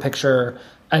send her a picture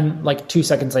and like 2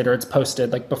 seconds later it's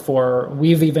posted, like before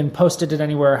we've even posted it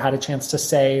anywhere, had a chance to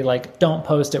say like, don't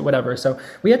post it, whatever. So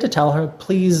we had to tell her,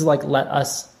 please like let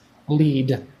us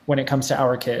lead when it comes to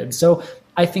our kids. So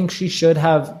I think she should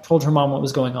have told her mom what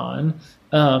was going on,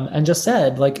 and just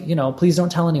said like, please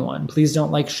don't tell anyone. Please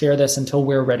don't like share this until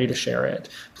we're ready to share it.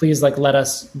 Please like let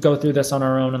us go through this on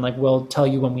our own, and like we'll tell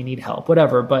you when we need help,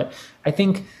 whatever. But I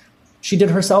think she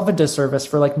did herself a disservice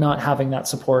for like not having that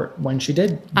support when she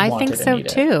did. I think so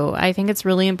too. I think it's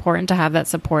really important to have that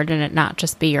support, and it not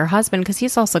just be your husband, because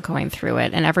he's also going through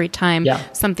it. And every time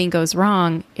something goes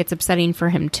wrong, it's upsetting for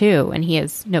him too. And he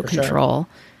has no control,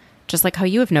 just like how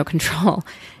you have no control,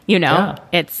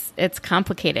 it's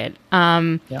complicated.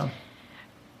 Aaron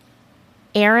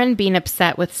being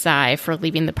upset with Sai for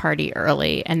leaving the party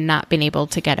early and not being able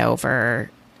to get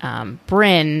over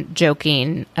Brynn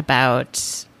joking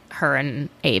about her and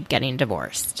Abe getting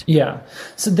divorced. Yeah.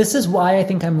 So this is why I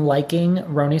think I'm liking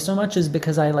Roni so much, is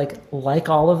because I like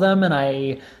all of them, and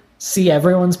I see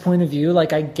everyone's point of view.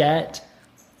 Like I get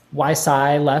why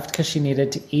Sai left because she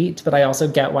needed to eat, but I also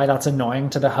get why that's annoying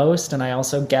to the host, and I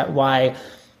also get why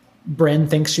Brynn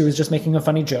thinks she was just making a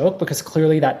funny joke, because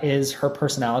clearly that is her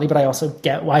personality. But I also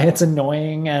get why it's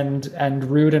annoying and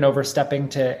rude and overstepping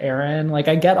to Aaron. Like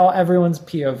I get everyone's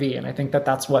POV, and I think that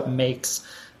that's what makes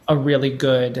a really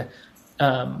good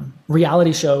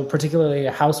reality show, particularly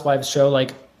a housewives show.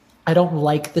 Like I don't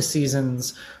like the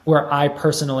seasons where I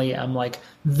personally am like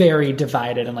very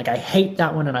divided, and like I hate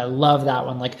that one and I love that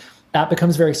one. Like that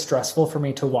becomes very stressful for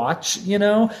me to watch,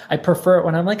 I prefer it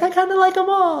when I'm like, I kind of like them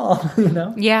all,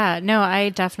 Yeah, no, I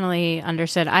definitely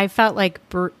understood. I felt like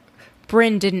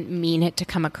Brynn didn't mean it to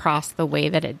come across the way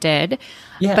that it did.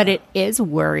 Yeah. But it is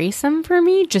worrisome for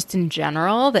me just in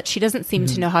general that she doesn't seem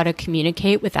to know how to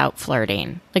communicate without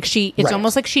flirting. Like it's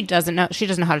almost like she doesn't know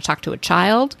how to talk to a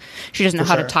child. She doesn't know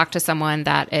how to talk to someone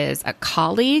that is a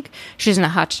colleague. She doesn't know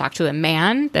how to talk to a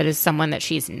man that is someone that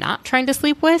she's not trying to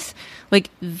sleep with. Like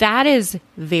that is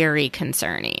very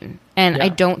concerning. And I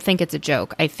don't think it's a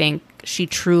joke. I think she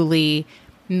truly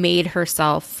made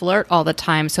herself flirt all the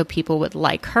time so people would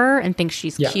like her and think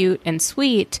she's cute and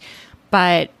sweet,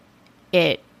 but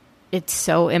it's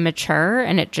so immature,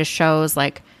 and it just shows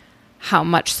like how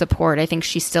much support I think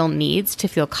she still needs to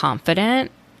feel confident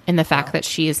in the fact that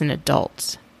she is an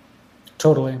adult.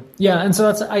 Totally. Yeah. And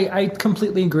so I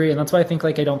completely agree. And that's why I think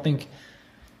like, I don't think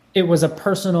it was a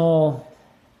personal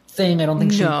thing. I don't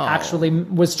think she actually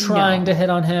was trying to hit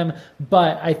on him,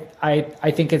 but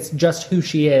I think it's just who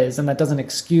she is, and that doesn't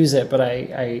excuse it. But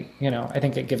I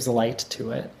think it gives light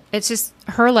to it. It's just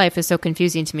her life is so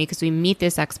confusing to me, because we meet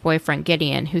this ex-boyfriend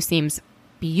Gideon, who seems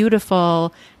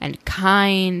beautiful and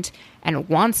kind and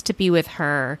wants to be with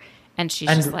her, and she's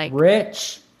just like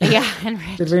rich. Yeah, and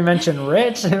rich. Did we mention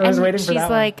rich? I was waiting for that. She's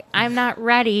like, I'm not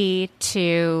ready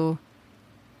to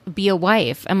be a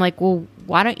wife. I'm like, well,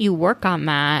 why don't you work on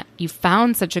that? You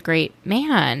found such a great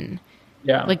man.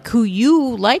 Yeah. Like who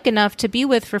you like enough to be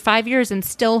with for 5 years and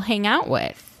still hang out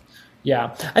with.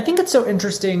 Yeah. I think it's so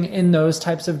interesting in those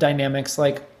types of dynamics.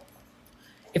 Like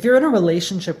if you're in a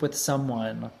relationship with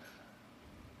someone,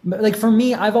 like for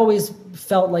me, I've always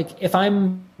felt like if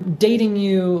I'm dating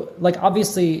you, like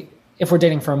obviously if we're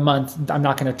dating for a month, I'm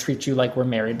not going to treat you like we're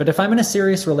married. But if I'm in a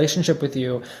serious relationship with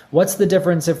you, what's the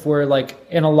difference if we're like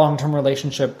in a long-term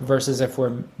relationship versus if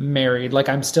we're married? Like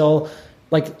I'm still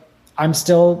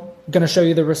going to show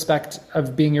you the respect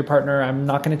of being your partner. I'm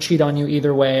not going to cheat on you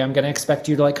either way. I'm going to expect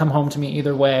you to like come home to me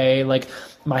either way. Like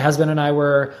my husband and I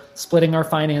were splitting our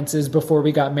finances before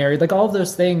we got married, like all of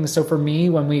those things. So for me,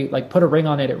 when we like put a ring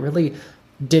on it, it really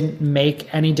didn't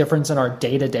make any difference in our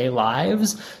day-to-day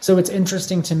lives. So it's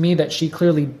interesting to me that she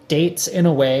clearly dates in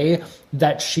a way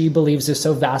that she believes is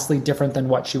so vastly different than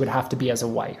what she would have to be as a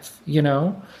wife, you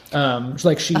know?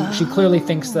 Like she clearly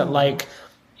thinks that like,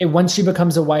 once she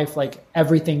becomes a wife, like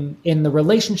everything in the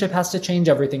relationship has to change,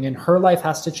 everything in her life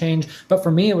has to change. But for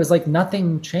me, it was like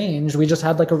nothing changed. We just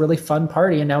had like a really fun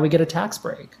party and now we get a tax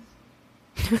break.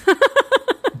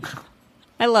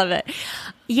 I love it.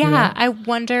 Yeah, I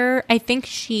wonder, I think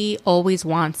she always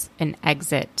wants an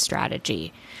exit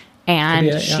strategy.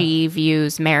 And she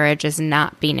views marriage as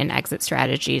not being an exit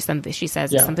strategy. Something she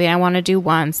says is something I want to do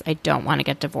once. I don't want to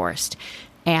get divorced.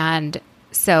 And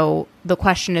so the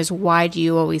question is, why do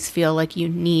you always feel like you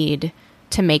need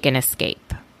to make an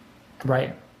escape?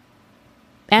 Right.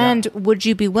 And would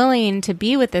you be willing to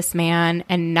be with this man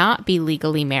and not be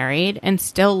legally married and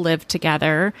still live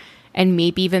together and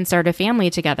maybe even start a family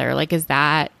together? Like, is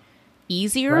that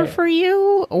easier for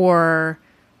you? Or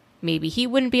maybe he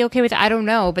wouldn't be okay with it. I don't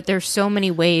know. But there's so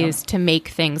many ways to make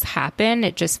things happen.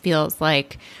 It just feels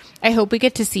like I hope we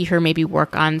get to see her maybe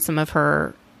work on some of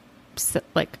her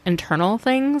like internal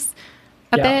things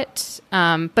a bit.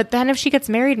 But then if she gets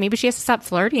married, maybe she has to stop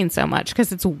flirting so much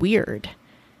because it's weird.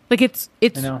 Like it's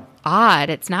odd.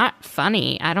 It's not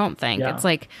funny. I don't think. It's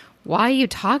like, why are you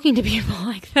talking to people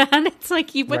like that? It's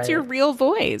like, what's your real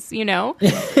voice, you know?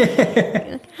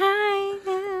 Like, hi.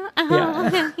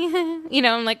 You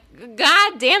know, I'm like,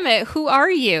 God damn it. Who are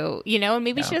you? You know, and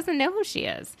maybe she doesn't know who she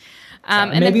is.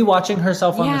 And maybe watching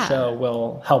herself on the show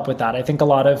will help with that. I think a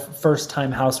lot of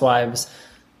first-time housewives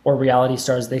or reality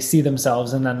stars, they see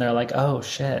themselves and then they're like, oh,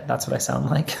 shit, that's what I sound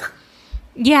like.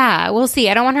 Yeah, we'll see.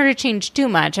 I don't want her to change too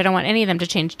much. I don't want any of them to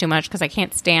change too much because I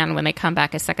can't stand when they come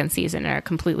back a second season and are a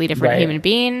completely different human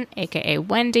being, a.k.a.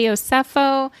 Wendy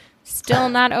Osefo. Still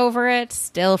not over it.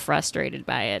 Still frustrated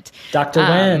by it. Dr.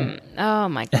 Wen. Oh,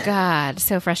 my God.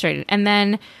 So frustrated. And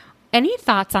then any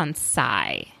thoughts on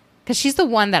Sai? Because she's the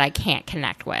one that I can't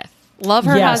connect with. Love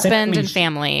her husband and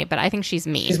family, but I think she's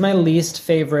mean. She's my least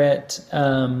favorite.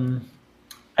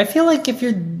 I feel like if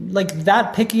you're like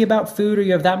that picky about food or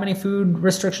you have that many food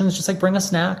restrictions, just like bring a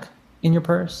snack in your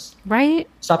purse. Right?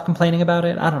 Stop complaining about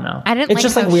it. I don't know. I didn't it's like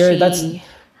just how like weird. That's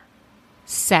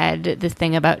said the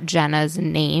thing about Jenna's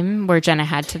name where Jenna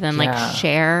had to then like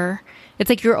share. It's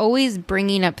like you're always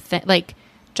bringing up like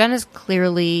Jenna's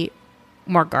clearly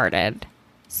more guarded.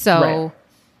 So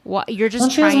you're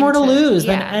just she has more to lose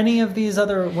than yeah. any of these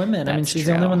other women. That's I mean, she's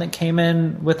true. the only one that came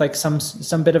in with like some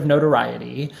bit of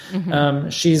notoriety. Mm-hmm.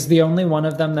 She's the only one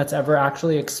of them that's ever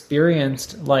actually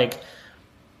experienced like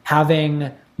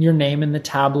having your name in the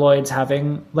tabloids,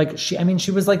 having like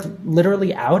she was like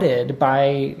literally outed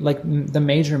by like the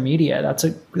major media.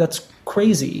 That's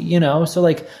crazy, you know? So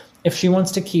like if she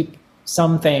wants to keep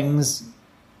some things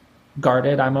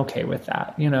guarded, I'm okay with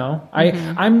that, you know?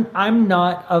 Mm-hmm. I'm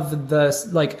not of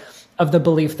the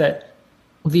belief that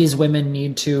these women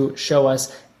need to show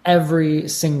us every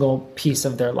single piece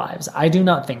of their lives. I do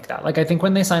not think that. Like I think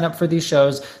when they sign up for these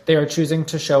shows, they are choosing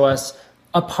to show us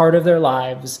a part of their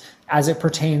lives as it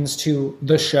pertains to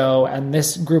the show and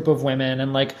this group of women,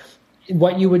 and like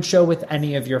what you would show with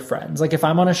any of your friends. Like if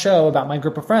I'm on a show about my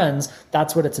group of friends,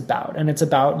 that's what it's about. And it's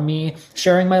about me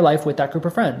sharing my life with that group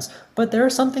of friends. But there are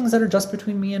some things that are just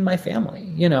between me and my family,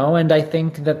 you know? And I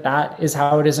think that that is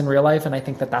how it is in real life. And I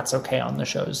think that that's okay on the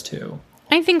shows too.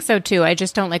 I think so too. I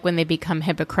just don't like when they become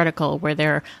hypocritical where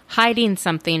they're hiding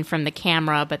something from the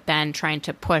camera, but then trying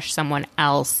to push someone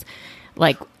else,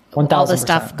 like 1000%. All the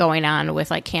stuff going on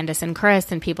with like Candace and Chris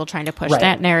and people trying to push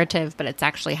that narrative, but it's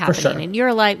actually happening in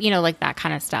your life, you know, like that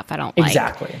kind of stuff I don't like.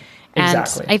 Exactly. And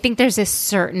I think there's a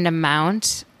certain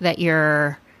amount that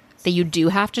you do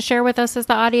have to share with us as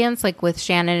the audience, like with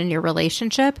Shannon and your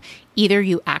relationship. Either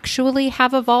you actually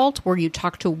have a vault where you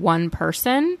talk to one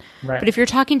person, but if you're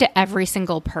talking to every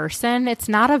single person, it's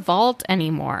not a vault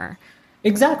anymore.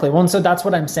 Exactly. Well, and so that's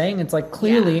what I'm saying. It's like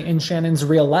clearly in Shannon's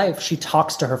real life, she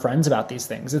talks to her friends about these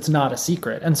things. It's not a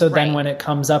secret. And so then when it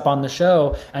comes up on the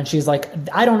show and she's like,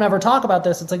 I don't ever talk about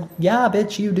this. It's like, yeah,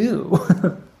 bitch, you do.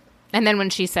 And then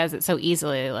when she says it so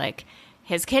easily, like,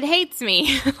 his kid hates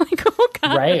me. Like, oh,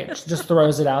 God. Right. She just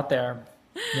throws it out there.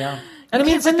 Yeah. And I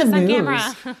mean, it's in the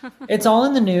news. It's all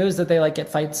in the news that they like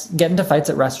get into fights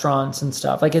at restaurants and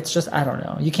stuff. Like, it's just, I don't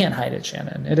know. You can't hide it,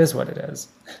 Shannon. It is what it is.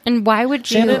 And why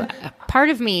would you, part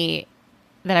of me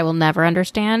that I will never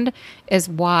understand is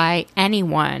why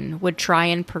anyone would try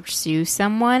and pursue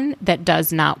someone that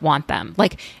does not want them.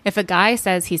 Like, if a guy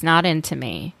says he's not into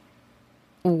me,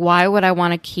 why would I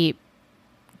want to keep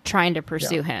trying to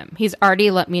pursue him? He's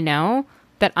already let me know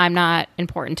that I'm not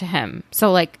important to him.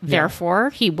 So like, therefore,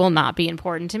 he will not be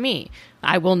important to me.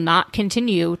 I will not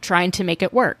continue trying to make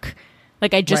it work.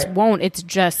 Like, I just won't. It's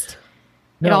just,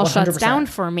 it all 100%. Shuts down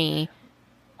for me.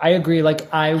 I agree. Like,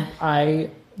 I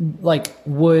like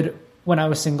would, when I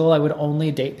was single, I would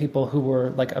only date people who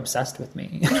were like obsessed with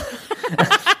me.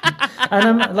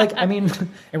 And I'm like, I mean,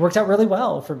 it worked out really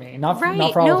well for me. Not for all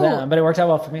of them, but it worked out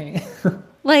well for me.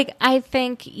 Like, I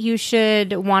think you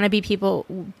should want to be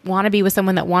with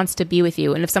someone that wants to be with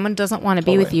you. And if someone doesn't want to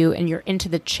be with you and you're into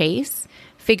the chase,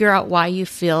 figure out why you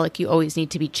feel like you always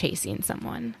need to be chasing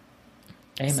someone.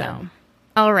 Amen. So,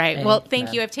 all right. Amen. Well,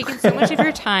 thank you. I've taken so much of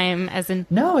your time as a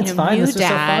fine. new this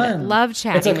dad. Was so fun. Love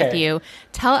chatting with you.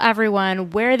 Tell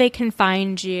everyone where they can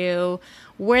find you,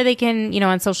 where they can,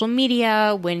 on social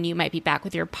media, when you might be back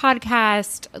with your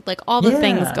podcast, like all the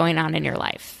things going on in your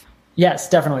life. Yes,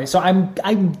 definitely. So I'm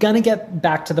going to get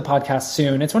back to the podcast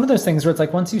soon. It's one of those things where it's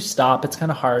like, once you stop, it's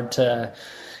kind of hard to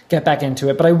get back into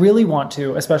it. But I really want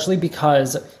to, especially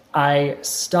because I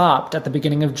stopped at the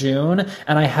beginning of June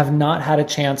and I have not had a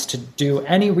chance to do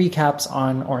any recaps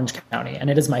on Orange County. And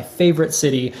it is my favorite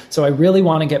city. So I really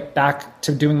want to get back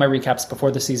to doing my recaps before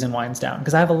the season winds down,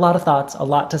 because I have a lot of thoughts, a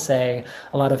lot to say,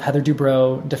 a lot of Heather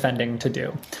Dubrow defending to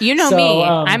do. You know me.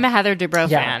 I'm a Heather Dubrow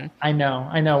fan. I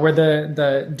know. We're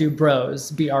the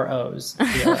Dubrows, BROs.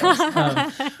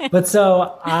 But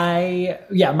so my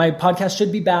podcast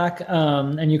should be back.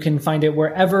 And you can find it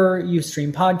wherever you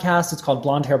stream podcasts. It's called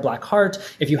Blonde Hair, Black Heart.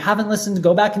 If you haven't listened,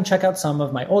 go back and check out some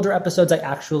of my older episodes. I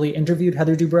actually interviewed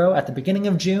Heather Dubrow at the beginning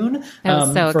of June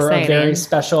for a very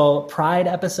special Pride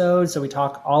episode. So we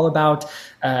talk all about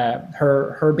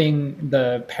her being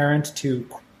the parent to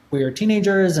queer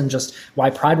teenagers and just why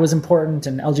Pride was important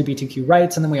and LGBTQ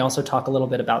rights. And then we also talk a little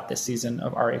bit about this season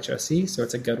of RHOC. So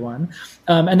it's a good one.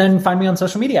 And then find me on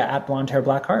social media at Blonde Hair,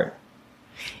 Black Heart.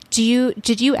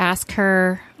 Did you ask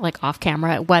her, like, off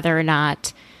camera, whether or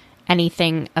not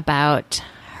anything about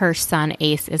her son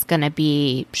Ace is going to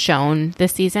be shown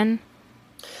this season?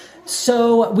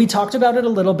 So we talked about it a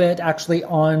little bit actually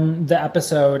on the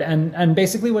episode. And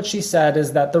basically what she said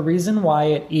is that the reason why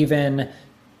it even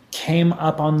came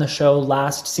up on the show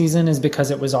last season is because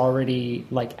it was already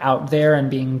like out there and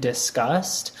being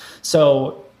discussed.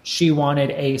 So she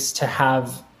wanted Ace to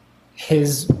have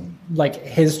his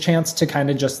chance to kind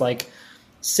of just like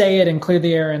say it and clear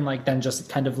the air and like then just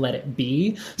kind of let it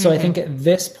be. So I think at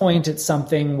this point it's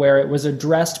something where it was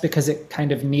addressed because it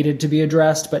kind of needed to be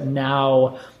addressed, but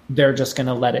now they're just going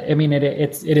to let it. I mean, it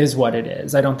is what it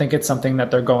is. I don't think it's something that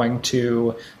they're going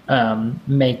to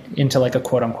make into like a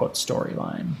quote unquote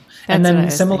storyline. And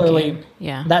then similarly,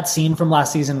 that scene from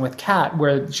last season with Kat,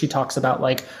 where she talks about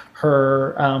like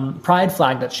her pride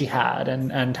flag that she had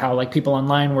and how like people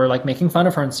online were like making fun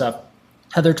of her and stuff.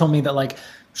 Heather told me that like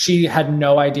she had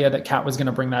no idea that Kat was going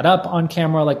to bring that up on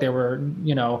camera. Like they were,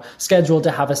 scheduled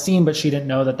to have a scene, but she didn't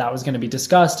know that that was going to be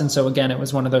discussed. And so again, it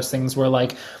was one of those things where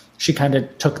like she kind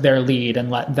of took their lead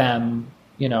and let them,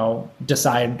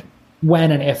 decide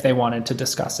when and if they wanted to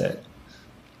discuss it.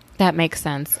 That makes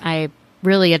sense. I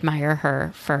really admire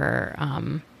her for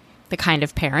the kind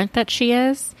of parent that she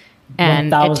is.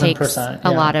 And it takes a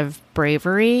lot of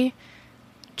bravery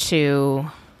to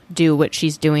do what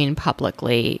she's doing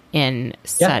publicly in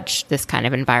this kind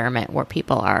of environment where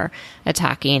people are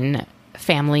attacking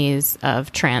families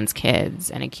of trans kids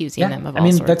and accusing them of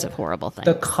all sorts of horrible things.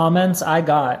 The comments I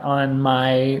got on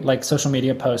my like social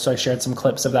media post, so I shared some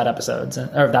clips of that episode,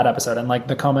 and like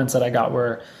the comments that I got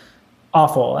were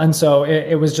awful. And so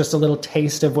it was just a little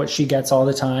taste of what she gets all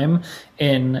the time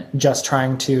in just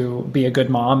trying to be a good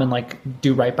mom and like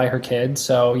do right by her kids.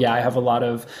 So yeah, I have a lot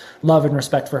of love and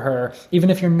respect for her. Even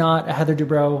if you're not a Heather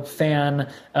Dubrow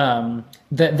fan,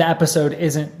 the episode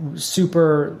isn't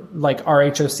super like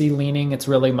RHOC leaning. It's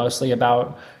really mostly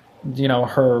about,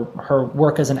 her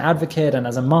work as an advocate and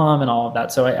as a mom and all of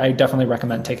that. So I definitely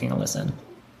recommend taking a listen.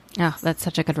 Oh, that's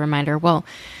such a good reminder. Well,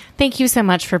 thank you so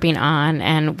much for being on,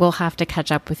 and we'll have to catch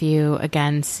up with you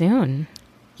again soon.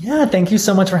 Yeah, thank you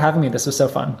so much for having me. This was so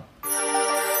fun.